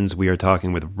Compulsions. We are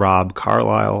talking with Rob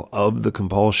Carlyle of The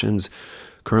Compulsions,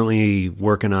 currently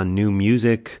working on new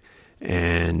music,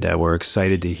 and we're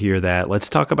excited to hear that. Let's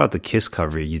talk about the Kiss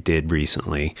cover you did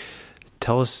recently.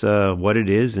 Tell us what it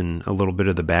is and a little bit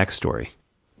of the backstory.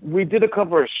 We did a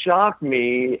cover of Shock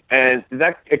Me, and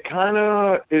that it kind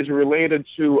of is related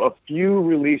to a few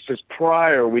releases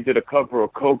prior. We did a cover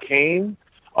of Cocaine,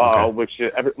 which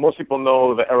most people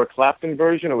know the Eric Clapton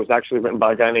version. It was actually written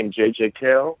by a guy named J.J.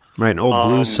 Cale. Right, an old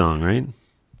blues song, right?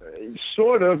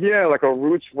 Sort of, yeah, like a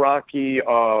roots rocky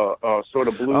sort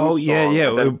of blues Oh, yeah, song.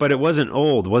 yeah, Then, but it wasn't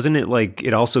old. Wasn't it like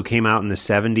it also came out in the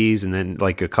 70s and then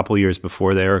like a couple years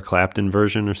before the Eric Clapton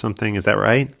version or something? Is that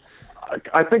right?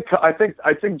 I think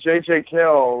J.J.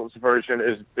 Cale's version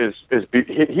is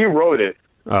he wrote it.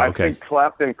 Oh, okay. I think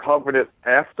Clapton covered it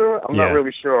after. I'm not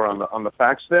really sure on the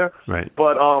facts there. Right.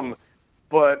 But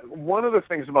one of the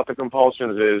things about the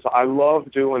Compulsions is I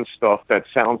love doing stuff that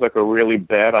sounds like a really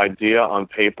bad idea on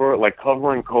paper. Like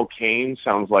covering Cocaine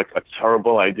sounds like a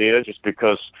terrible idea just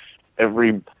because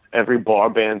every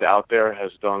bar band out there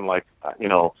has done like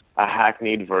a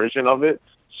hackneyed version of it.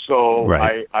 So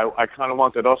right. I kind of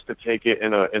wanted us to take it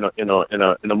in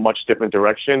a much different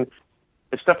direction.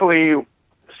 It's definitely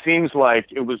seems like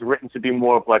it was written to be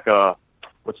more of like a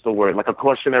like a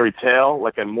cautionary tale,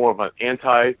 like a more of an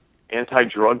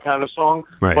anti-drug kind of song.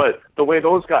 Right. But the way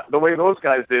those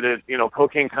guys did it,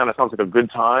 Cocaine kind of sounds like a good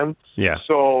time. Yeah.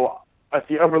 So if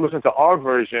you ever listen to our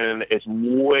version, it's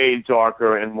way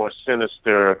darker and more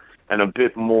sinister and a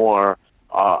bit more.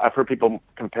 I've heard people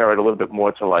compare it a little bit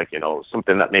more to like,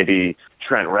 something that maybe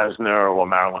Trent Reznor or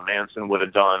Marilyn Manson would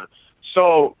have done.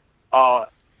 So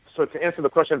to answer the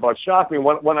question about Shock Me,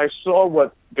 when I saw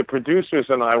what the producers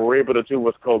and I were able to do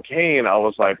with Cocaine, I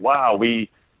was like, wow, we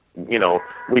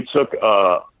took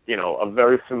a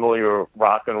very familiar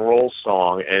rock and roll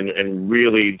song and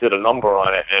really did a number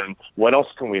on it. And what else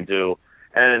can we do?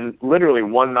 And literally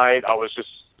one night I was just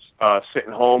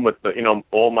sitting home with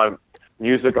all my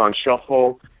music on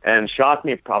shuffle, and Shock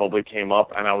Me probably came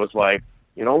up, and I was like,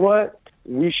 you know what?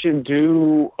 We should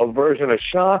do a version of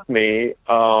Shock Me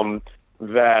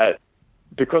that,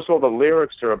 because all the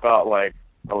lyrics are about like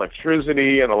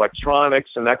electricity and electronics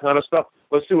and that kind of stuff,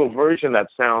 let's do a version that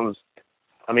sounds,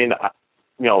 like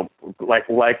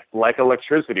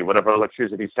electricity, whatever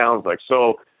electricity sounds like.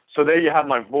 So there you have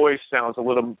my voice sounds a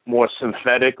little more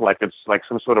synthetic, like it's like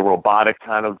some sort of robotic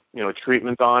kind of,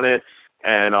 treatment on it.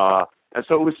 And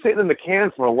so it was sitting in the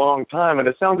can for a long time, and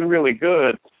it sounded really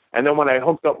good. And then when I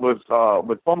hooked up with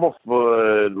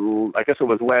Bumblefoot, I guess it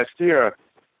was last year,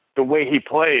 the way he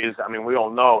plays, we all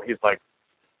know he's like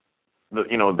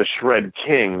the shred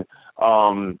king.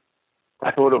 I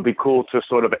thought it would be cool to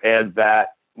sort of add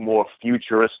that more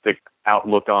futuristic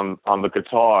outlook on the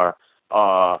guitar,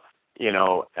 and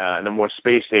a more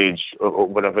space age or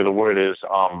whatever the word is,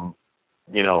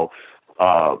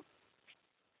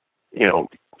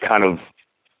 kind of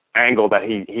angle that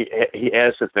he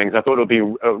adds to things. I thought it would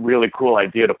be a really cool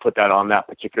idea to put that on that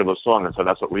particular song, and so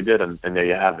that's what we did, and there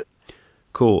you have it.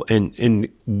 Cool. And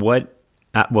what,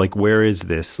 like, where is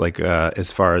this? Like,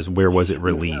 as far as where was it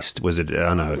released? Was it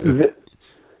on a?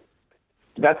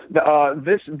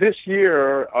 This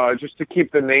year, just to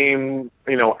keep the name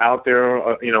out there,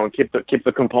 and keep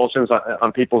the Compulsions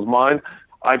on people's mind.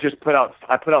 I put out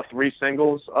 3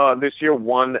 singles this year,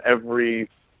 one every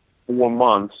 4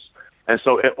 months. And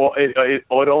so it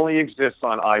only exists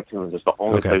on iTunes. It's the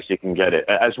only place you can get it.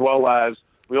 As well as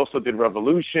we also did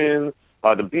Revolution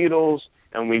by the Beatles,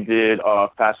 and we did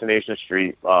Fascination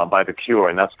Street by The Cure,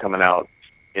 and that's coming out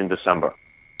in December.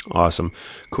 Awesome.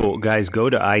 Cool. Guys, go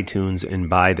to iTunes and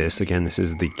buy this. Again, this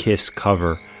is the Kiss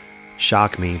cover,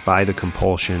 Shock Me by The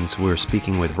Compulsions. We're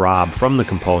speaking with Rob from The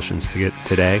Compulsions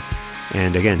today.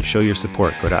 And again, show your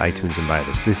support. Go to iTunes and buy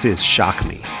this. This is Shock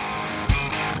Me.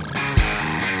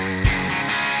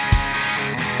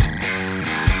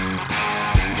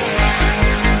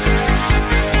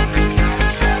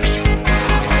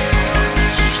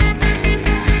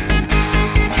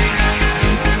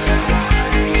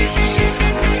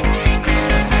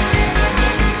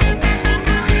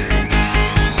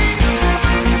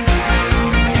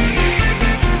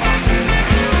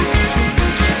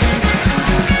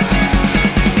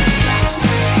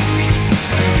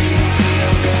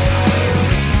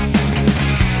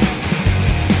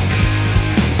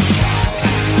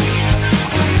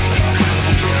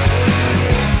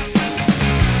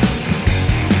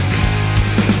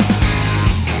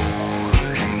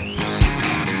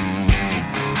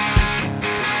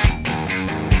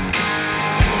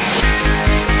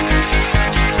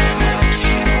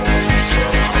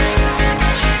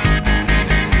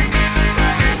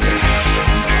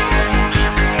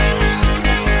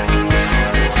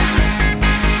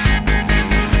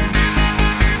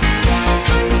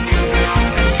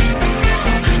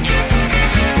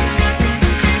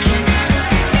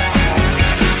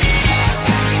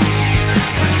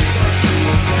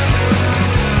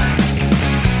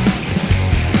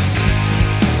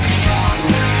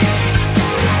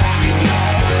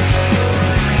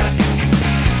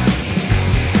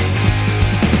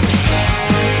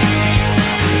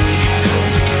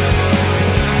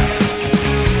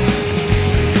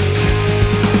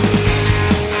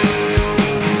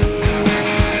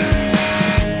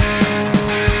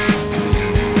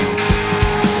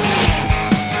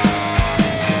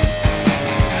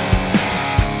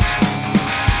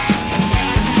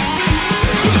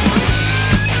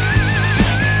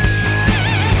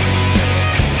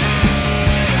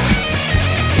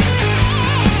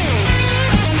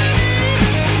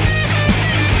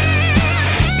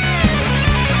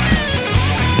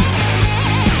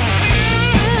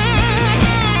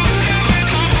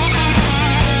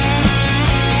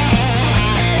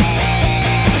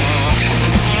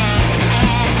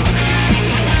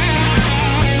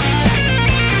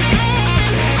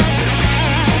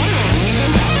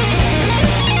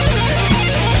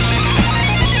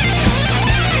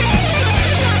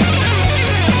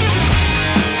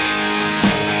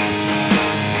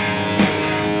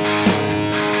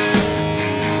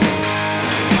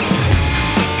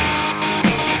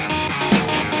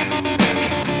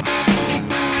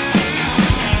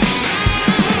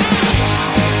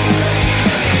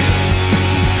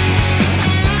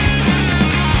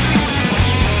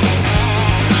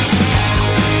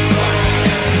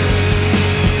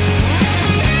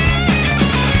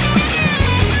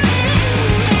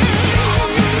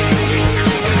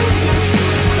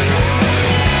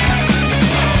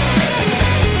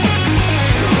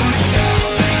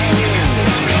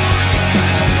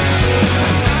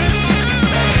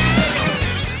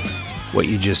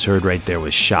 just heard right there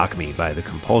was Shock Me by the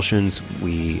Compulsions.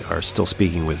 We are still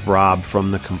speaking with Rob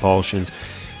from the Compulsions.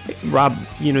 Rob,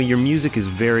 your music is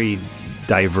very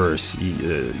diverse.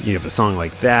 You have a song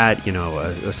like that,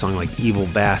 a song like Evil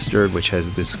Bastard, which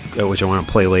has this, which I want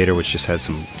to play later, which just has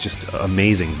some just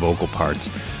amazing vocal parts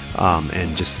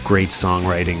and just great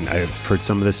songwriting. I've heard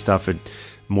some of this stuff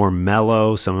more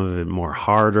mellow, some of it more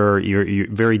harder. You're a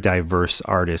very diverse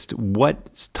artist.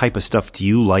 What type of stuff do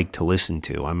you like to listen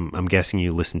to? I'm guessing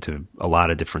you listen to a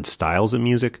lot of different styles of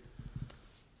music.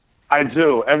 I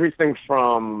do. Everything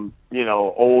from,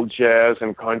 old jazz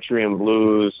and country and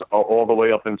blues all the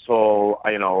way up until,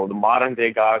 the modern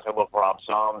day guys. I love Rob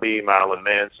Zombie, Marilyn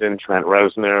Manson, Trent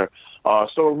Reznor.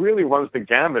 So it really runs the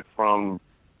gamut from,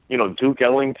 Duke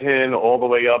Ellington all the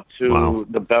way up to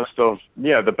the best of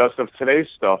today's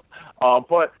stuff.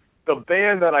 But the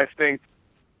band that I think,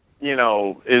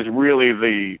 is really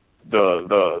the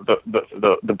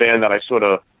band that I sort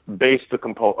of base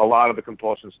a lot of the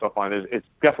Compulsion stuff on is it's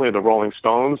definitely the Rolling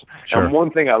Stones. Sure. And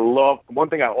one thing I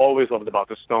always loved about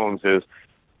the Stones is,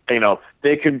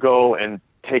 they could go and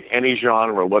take any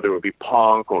genre, whether it be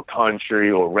punk or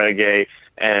country or reggae,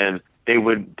 and they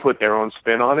would put their own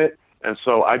spin on it. And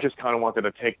so I just kind of wanted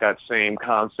to take that same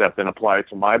concept and apply it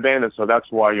to my band. And so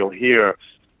that's why you'll hear,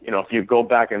 if you go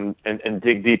back and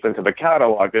dig deep into the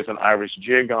catalog, there's an Irish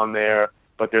jig on there,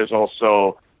 but there's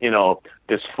also,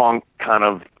 this funk kind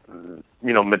of,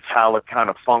 metallic kind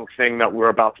of funk thing that we're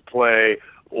about to play,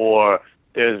 or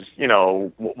there's,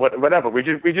 whatever. We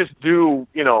just do,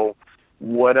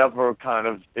 whatever kind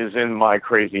of is in my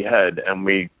crazy head, and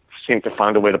we seem to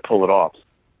find a way to pull it off.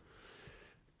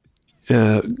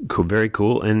 Cool, very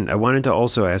cool. And I wanted to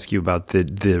also ask you about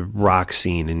the rock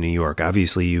scene in New York.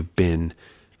 Obviously, you've been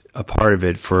a part of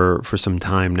it for some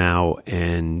time now,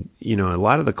 and a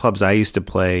lot of the clubs I used to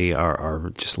play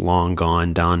are just long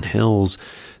gone. Don Hill's,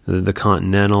 the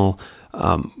Continental.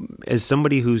 As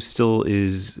somebody who still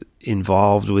is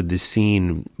involved with the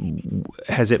scene,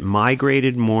 has it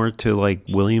migrated more to like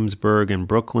Williamsburg and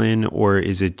Brooklyn, or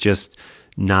is it just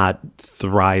not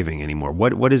thriving anymore?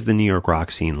 What is the New York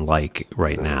rock scene like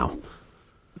right now?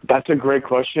 That's a great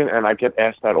question, and I get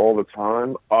asked that all the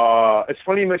time. It's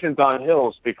funny you mentioned Don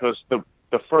Hills, because the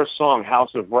first song,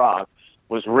 House of Rock,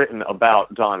 was written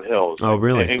about Don Hills. Oh,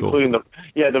 really? Including cool.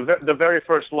 the very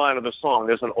first line of the song.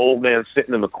 There's an old man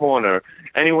sitting in the corner.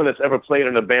 Anyone that's ever played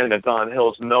in a band at Don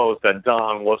Hills knows that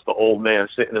Don was the old man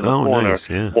sitting in the corner. Nice,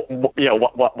 yeah.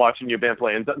 Watching your band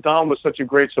play. And Don was such a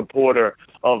great supporter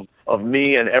of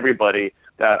me and everybody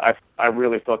that I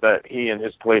really thought that he and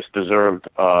his place deserved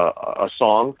a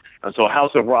song. And so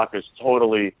House of Rock is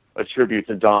totally a tribute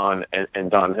to Don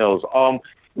and Don Hills.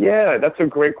 Yeah, that's a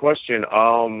great question.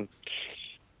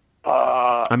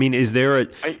 Is there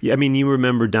you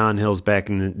remember Don Hills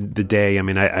back in the day.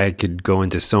 I could go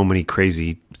into so many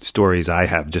crazy stories I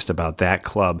have just about that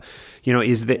club.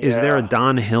 Is there a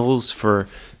Don Hills for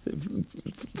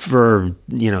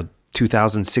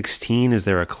 2016? Is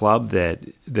there a club that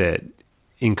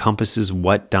encompasses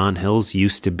what Don Hills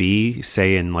used to be,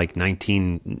 say in like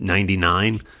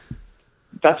 1999?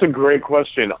 That's a great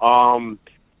question.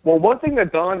 Well, one thing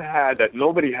that Don had that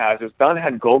nobody has is Don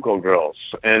had go-go girls,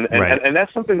 and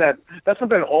that's something that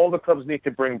all the clubs need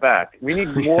to bring back. We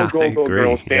need more go-go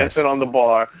girls dancing on the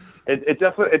bar. It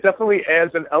definitely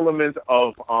adds an element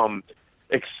of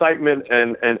excitement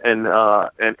and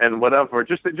whatever.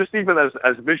 Just even as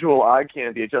visual eye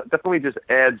candy, it definitely just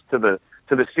adds to the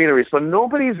scenery. So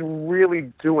nobody's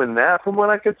really doing that, from what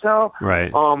I could tell.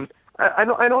 Right. I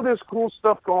know there's cool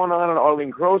stuff going on in Arlene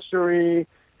Grocery.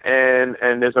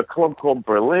 And there's a club called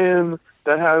Berlin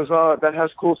that has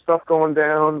cool stuff going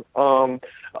down.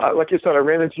 Like you said, I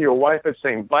ran into your wife at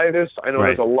St. Vitus. I know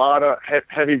There's a lot of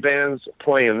heavy bands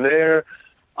playing there.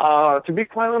 To be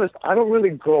quite honest, I don't really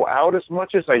go out as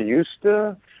much as I used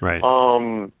to. Right.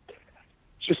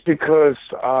 Just because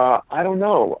I don't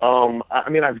know.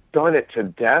 I've done it to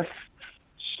death.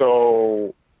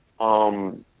 So.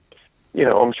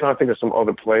 I'm trying to think of some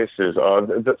other places.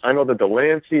 I know that the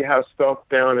Delancey has stuff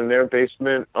down in their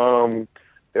basement,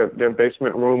 their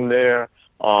basement room there.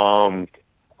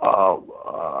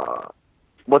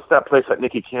 What's that place that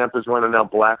Nicky Camp is running now?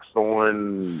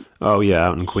 Blackthorn. Oh yeah,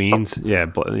 out in Queens. Yeah.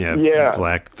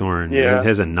 Blackthorn. Yeah. It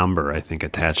has a number, I think,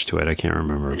 attached to it. I can't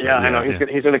remember. Yeah, I know.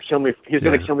 He's gonna kill me. He's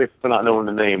gonna kill me for not knowing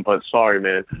the name. But sorry,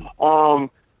 man.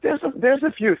 There's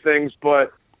a few things,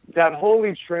 but that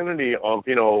holy trinity of,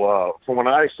 from when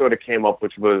I sort of came up,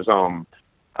 which was,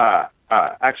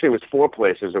 actually it was four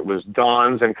places. It was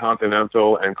Don's and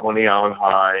Continental and Coney Island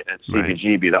High and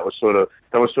CBGB. Right. That was sort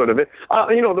of it.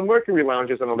 The Mercury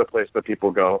Lounge is another place that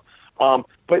people go.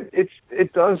 But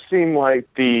it does seem like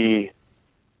the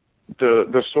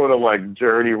sort of like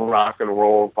dirty rock and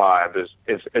roll vibe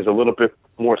is a little bit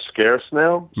more scarce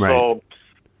now. Right. So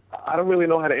I don't really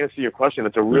know how to answer your question.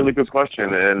 It's a really good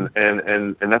question,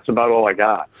 and that's about all I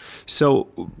got. So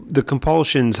the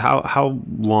Compulsions, how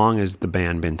long has the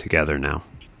band been together now?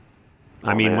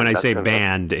 I mean, when I say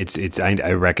band,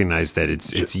 I recognize that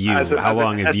it's you. How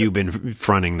long have you been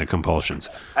fronting the Compulsions?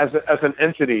 As an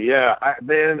entity, yeah.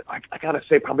 I gotta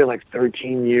say, probably like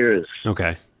 13 years.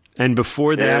 Okay. And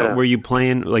before that, were you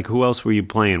playing? Like, who else were you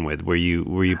playing with? Were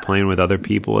you playing with other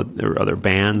people or other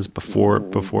bands before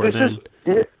then?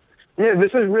 Yeah,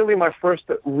 this is really my first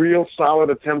real solid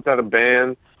attempt at a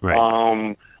band.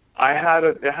 Right. I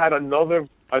had another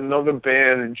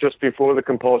band just before the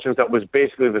Compulsions that was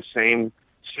basically the same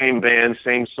band,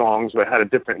 same songs, but had a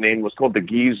different name. It was called the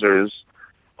Geezers.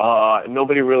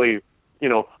 Nobody really, a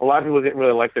lot of people didn't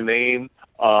really like the name.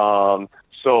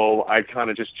 So I kind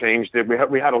of just changed it.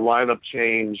 We had a lineup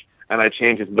change, and I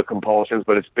changed it to the Compulsions,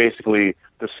 but it's basically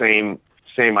the same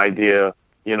idea,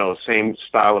 same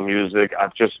style of music.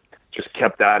 I've just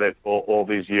kept at it all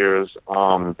these years.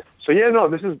 So yeah, no,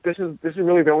 this is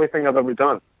really the only thing I've ever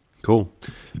done. Cool.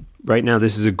 Right now,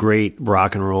 this is a great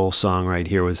rock and roll song right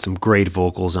here with some great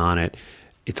vocals on it.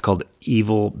 It's called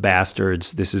Evil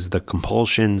Bastards. This is the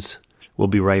Compulsions. We'll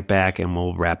be right back, and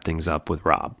we'll wrap things up with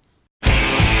Rob.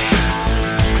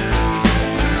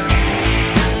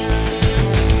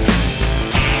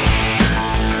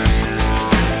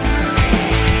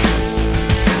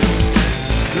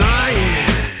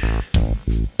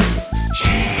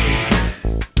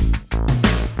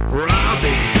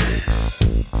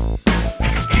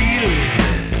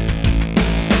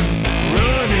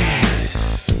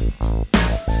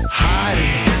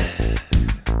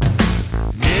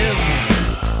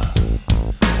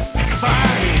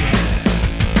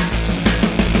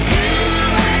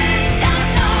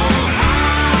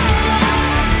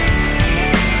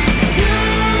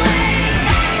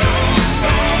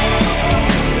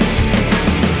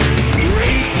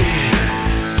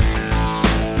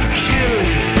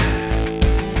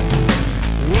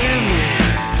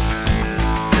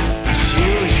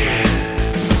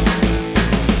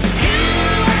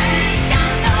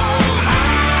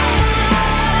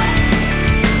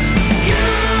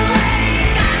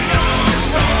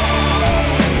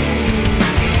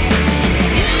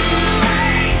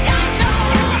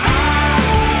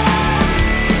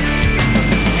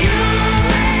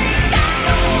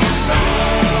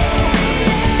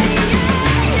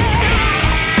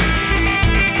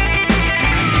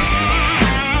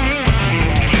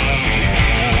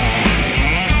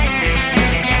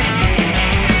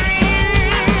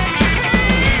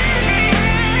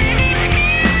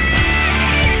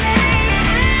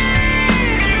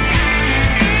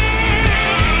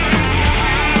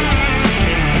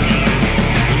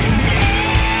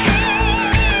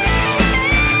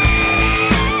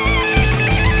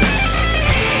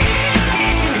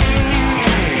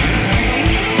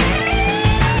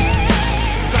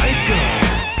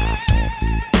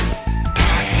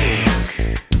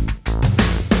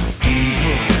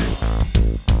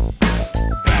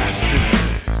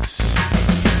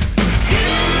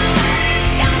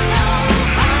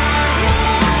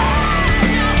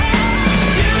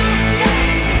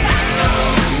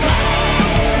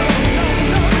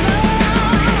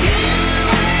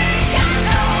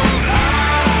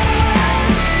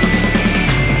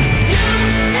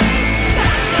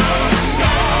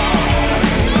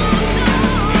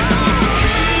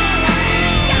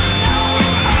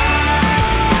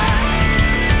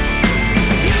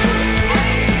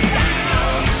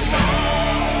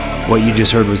 What you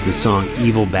just heard was the song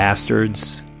Evil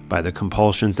Bastards by the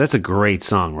Compulsions. That's a great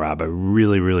song, Rob. I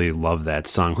really, really love that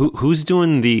song. Who's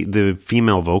doing the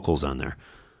female vocals on there?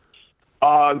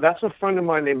 That's a friend of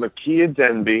mine named Makia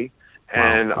Denby.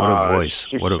 And, wow, what a voice.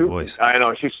 What a voice. I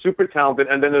know. She's super talented.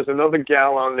 And then there's another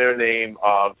gal on there named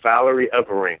Valerie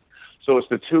Evering. So it's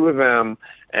the two of them.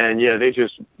 And, yeah, they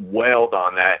just wailed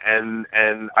on that. And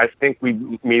I think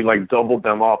we like doubled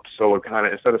them up. So it kind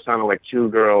of, instead of sounding like two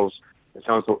girls, it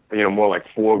sounds more like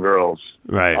four girls.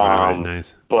 Right,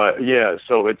 nice. But yeah,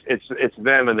 so it's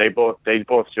them, and they both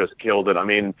just killed it. I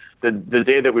mean, the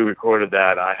day that we recorded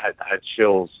that, I had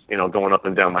chills, going up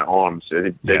and down my arms.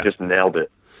 They just nailed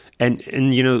it. And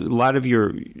a lot of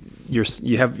you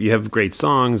have great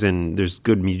songs and there's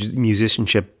good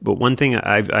musicianship. But one thing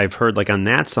I've heard, like on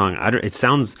that song, it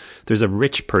sounds there's a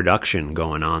rich production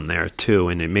going on there too,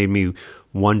 and it made me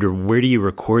wonder, where do you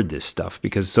record this stuff?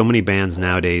 Because so many bands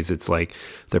nowadays, it's like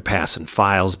they're passing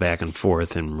files back and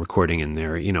forth and recording in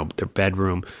their their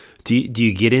bedroom. Do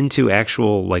you get into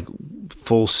actual like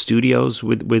full studios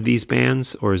with these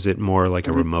bands, or is it more like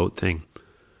a remote thing?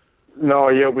 No,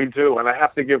 yeah, we do, and I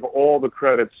have to give all the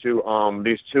credit to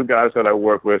these two guys that I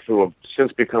work with who have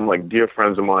since become like dear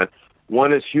friends of mine.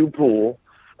 One is Hugh Poole.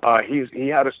 He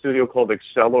had a studio called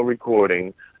Excello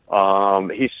Recording.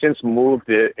 He's since moved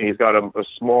it, and he's got a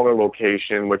smaller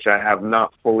location, which I have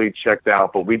not fully checked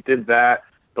out, but we did that.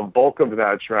 The bulk of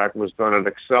that track was done at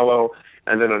Excello.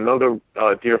 And then another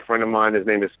dear friend of mine, his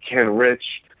name is Ken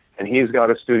Rich, and he's got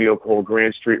a studio called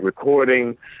Grand Street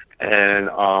Recording. And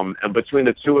between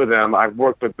the two of them, I've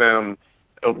worked with them.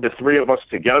 The three of us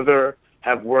together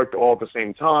have worked all at the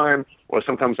same time, or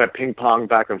sometimes I ping pong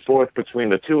back and forth between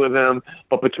the two of them.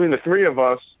 But between the three of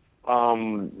us,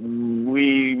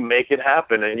 we make it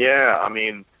happen. And yeah, I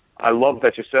mean, I love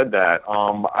that you said that.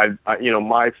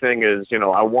 My thing is,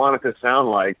 I want it to sound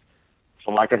like,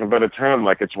 for lack of a better term,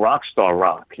 like it's rock star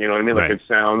rock. You know what I mean? Right. Like it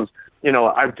sounds,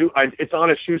 it's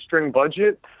on a shoestring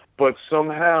budget, but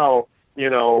somehow,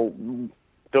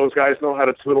 those guys know how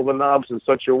to twiddle the knobs in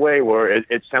such a way where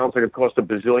it sounds like it cost $1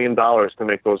 bazillion to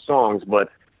make those songs,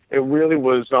 but it really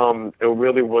was,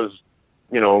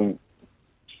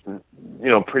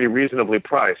 pretty reasonably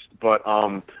priced, but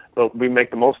we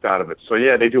make the most out of it. So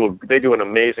yeah, they do an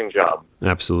amazing job.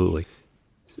 Absolutely.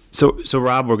 So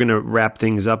Rob, we're going to wrap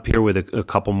things up here with a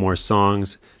couple more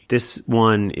songs. This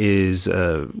one is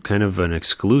kind of an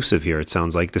exclusive here. It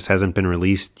sounds like this hasn't been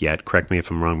released yet. Correct me if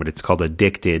I'm wrong, but it's called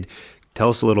Addicted. Tell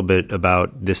us a little bit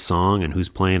about this song and who's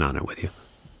playing on it with you.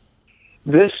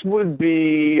 This would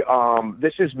be,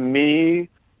 this is me,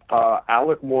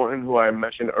 Alec Morton, who I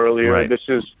mentioned earlier. Right. This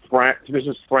is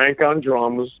Frank on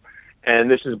drums,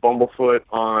 and this is Bumblefoot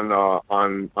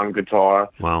on guitar.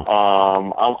 Wow.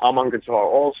 I'm on guitar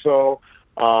also.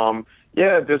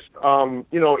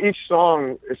 Each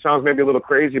song, it sounds maybe a little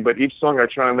crazy, but each song I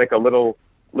try and make a little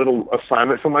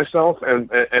assignment for myself,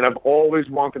 and I've always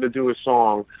wanted to do a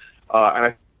song, and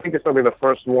I think it's probably the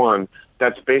first one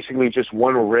that's basically just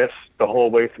one riff the whole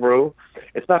way through.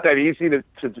 It's not that easy to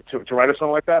write a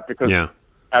song like that because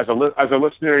as a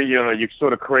listener, you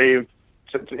sort of crave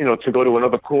to go to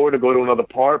another chord, to go to another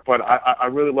part. But I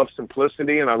really love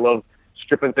simplicity, and I love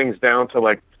stripping things down to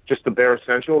like just the bare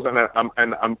essentials.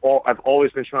 And I've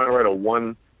always been trying to write a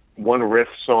one riff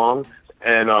song.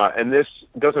 And this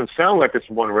doesn't sound like it's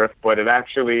one riff, but it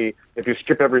actually, if you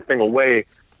strip everything away,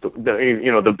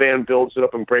 the band builds it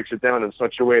up and breaks it down in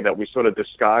such a way that we sort of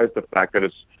disguise the fact that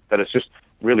it's just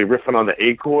really riffing on the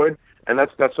A chord, and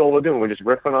that's all we're doing. We're just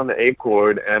riffing on the A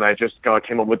chord, and I just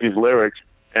came up with these lyrics,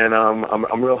 and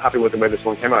I'm real happy with the way this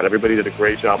one came out. Everybody did a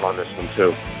great job on this one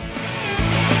too.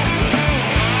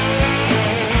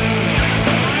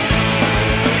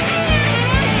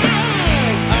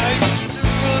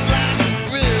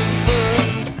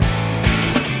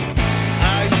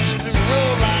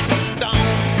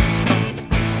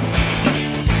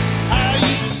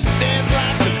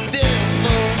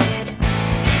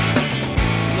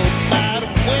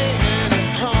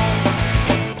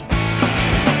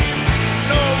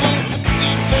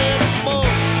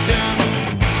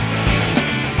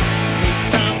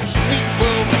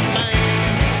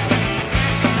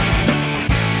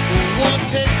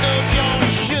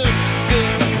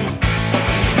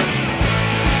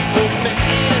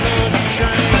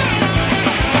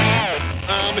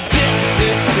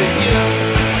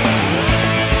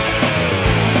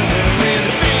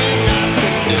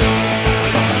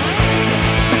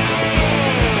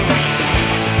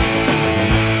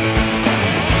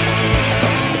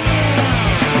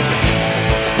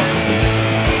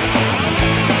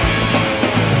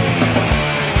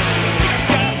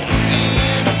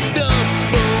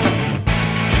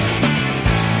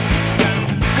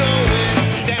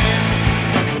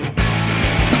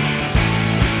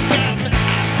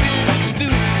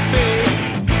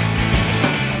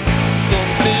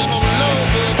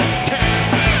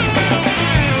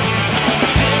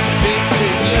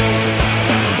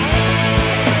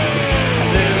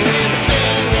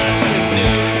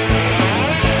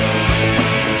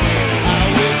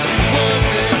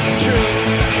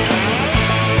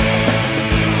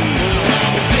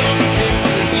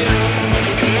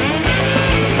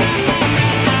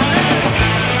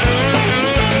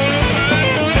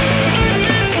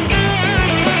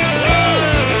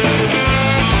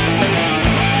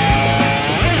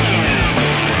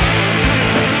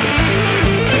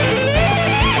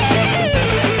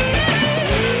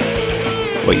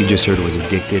 What you just heard was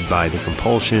Addicted by the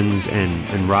Compulsions,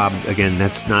 and Rob, again,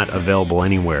 that's not available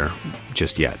anywhere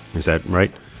just yet. Is that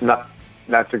right? No,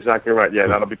 that's exactly right. Yeah,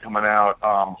 that'll be coming out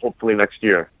hopefully next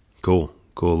year. Cool.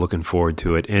 Looking forward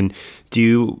to it. And do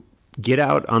you get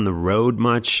out on the road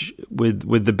much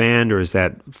with the band, or is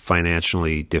that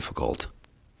financially difficult?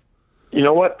 You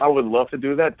know what? I would love to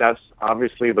do that. That's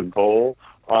obviously the goal.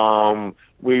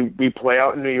 We play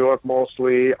out in New York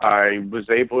mostly. I was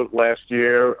able last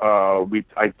year.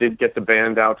 I did get the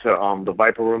band out to the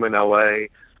Viper Room in LA.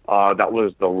 That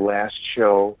was the last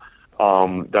show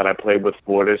that I played with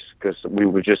Fortis because we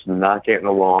were just not getting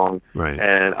along. Right.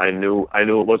 And I knew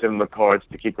it wasn't in the cards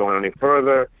to keep going any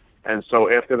further. And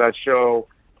so after that show,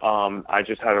 I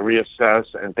just had to reassess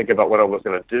and think about what I was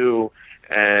going to do.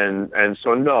 And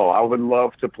so, no, I would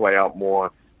love to play out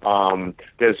more.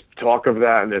 There's talk of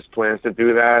that, and there's plans to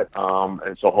do that.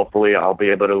 And so hopefully I'll be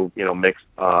able to, make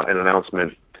an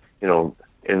announcement,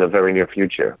 in the very near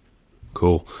future.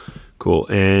 Cool.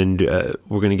 And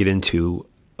we're going to get into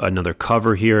another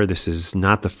cover here. This is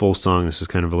not the full song. This is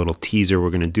kind of a little teaser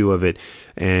we're going to do of it.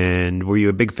 And were you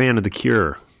a big fan of The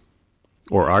Cure?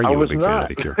 Or are you a big fan of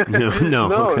The Cure?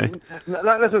 No, okay.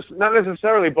 Not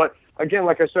necessarily, but again,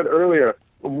 like I said earlier,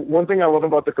 one thing I love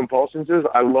about the Compulsions is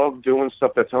I love doing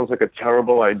stuff that sounds like a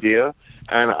terrible idea,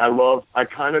 and I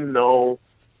kind of know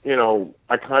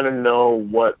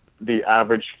what the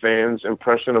average fan's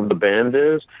impression of the band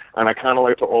is, and I kind of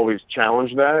like to always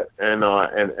challenge that and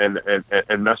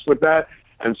mess with that,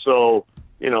 and so.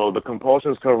 The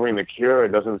Compulsions covering The Cure, it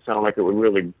doesn't sound like it would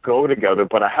really go together,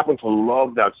 but I happen to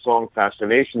love that song,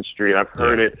 Fascination Street. I've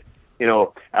heard it,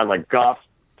 at like goth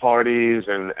parties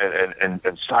and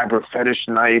cyber fetish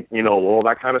night, all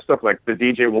that kind of stuff. Like the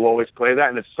DJ will always play that,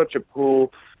 and it's such a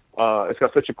cool, it's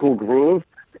got such a cool groove.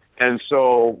 And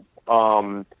so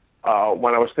when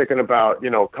I was thinking about,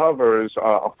 covers,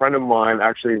 a friend of mine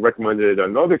actually recommended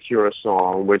another Cure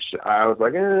song, which I was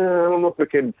like, I don't know if we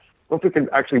can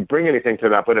actually bring anything to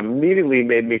that, but immediately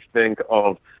made me think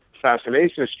of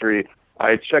Fascination Street.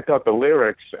 I checked out the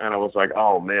lyrics, and I was like,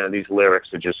 oh, man, these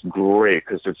lyrics are just great,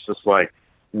 because it's just like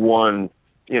one,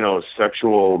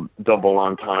 sexual double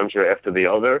entendre after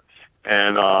the other.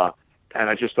 And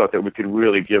I just thought that we could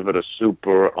really give it a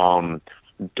super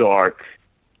dark,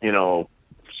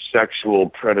 sexual,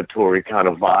 predatory kind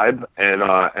of vibe. And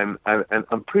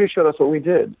I'm pretty sure that's what we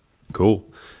did. Cool.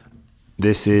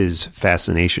 This is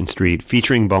Fascination Street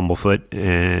featuring Bumblefoot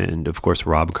and, of course,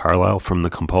 Rob Carlyle from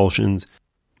the Compulsions.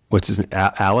 What's his name?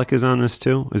 Alec is on this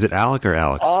too? Is it Alec or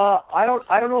Alex? I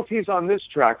don't know if he's on this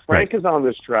track. Frank is on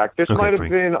this track. This might have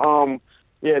been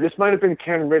this might have been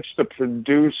Ken Rich, the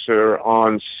producer,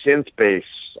 on synth bass,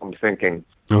 I'm thinking.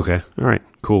 Okay. All right.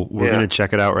 Cool. We're going to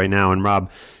check it out right now. And Rob,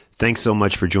 thanks so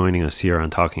much for joining us here on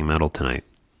Talking Metal tonight.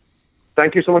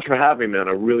 Thank you so much for having me, man.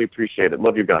 I really appreciate it.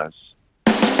 Love you guys.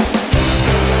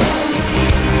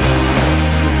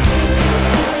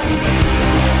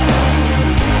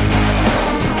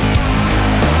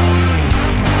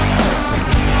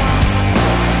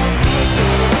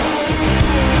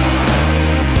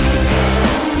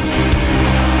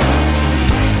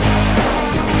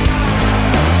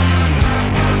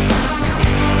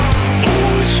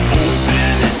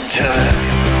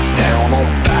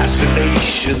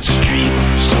 Fascination Street,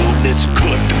 so let's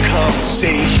cut the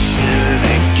conversation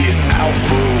and get out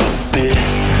for a bit,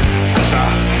 'cause I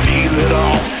feel it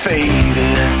all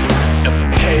fading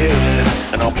and paling,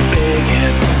 and I'm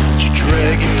begging to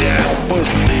drag it down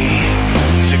with me,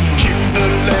 to kick the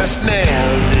last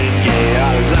nail in.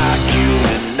 Yeah, I like you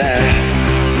in that,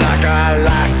 like I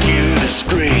like you to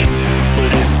scream,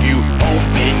 but if you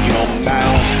open your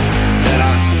mouth, then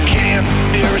I can't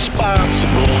be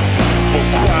responsible for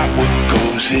quite what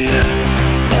goes in,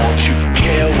 or to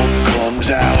care what comes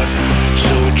out.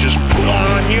 So just put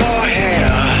on your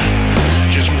hair,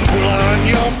 just put on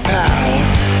your pout,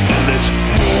 and let's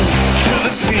move to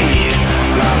the beat,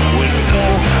 like we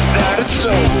know that it's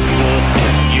over.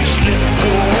 If you slip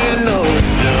going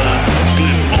under,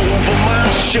 slip over my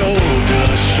shoulder.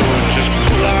 So just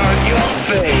pull on your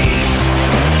face,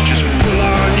 just pull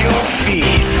on your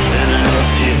feet, and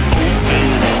let's hit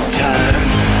open in time.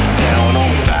 Down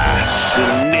on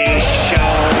Fascination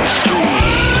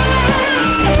Street.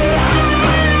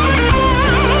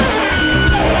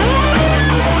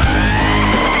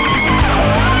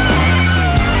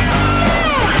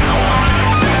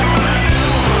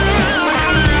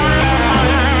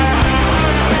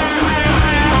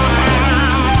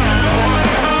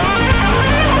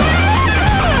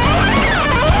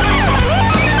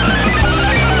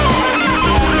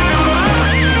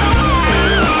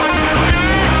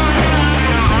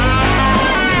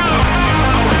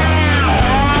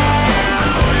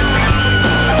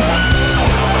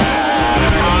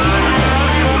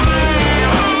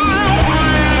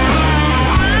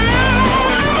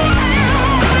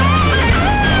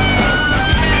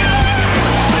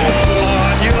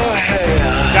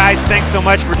 thanks so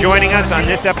much for joining us on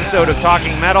this episode of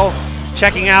Talking Metal.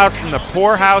 Checking out from the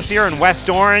Poorhouse here in West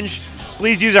Orange.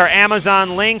 Please use our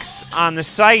Amazon links on the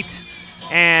site,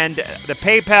 and the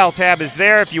PayPal tab is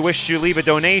there if you wish to leave a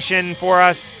donation for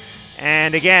us.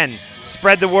 And again,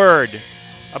 spread the word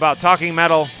about Talking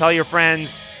Metal. Tell your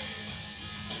friends.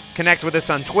 Connect with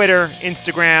us on Twitter,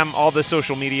 Instagram, all the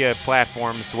social media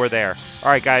platforms. We're there.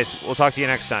 All right, guys, we'll talk to you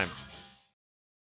next time.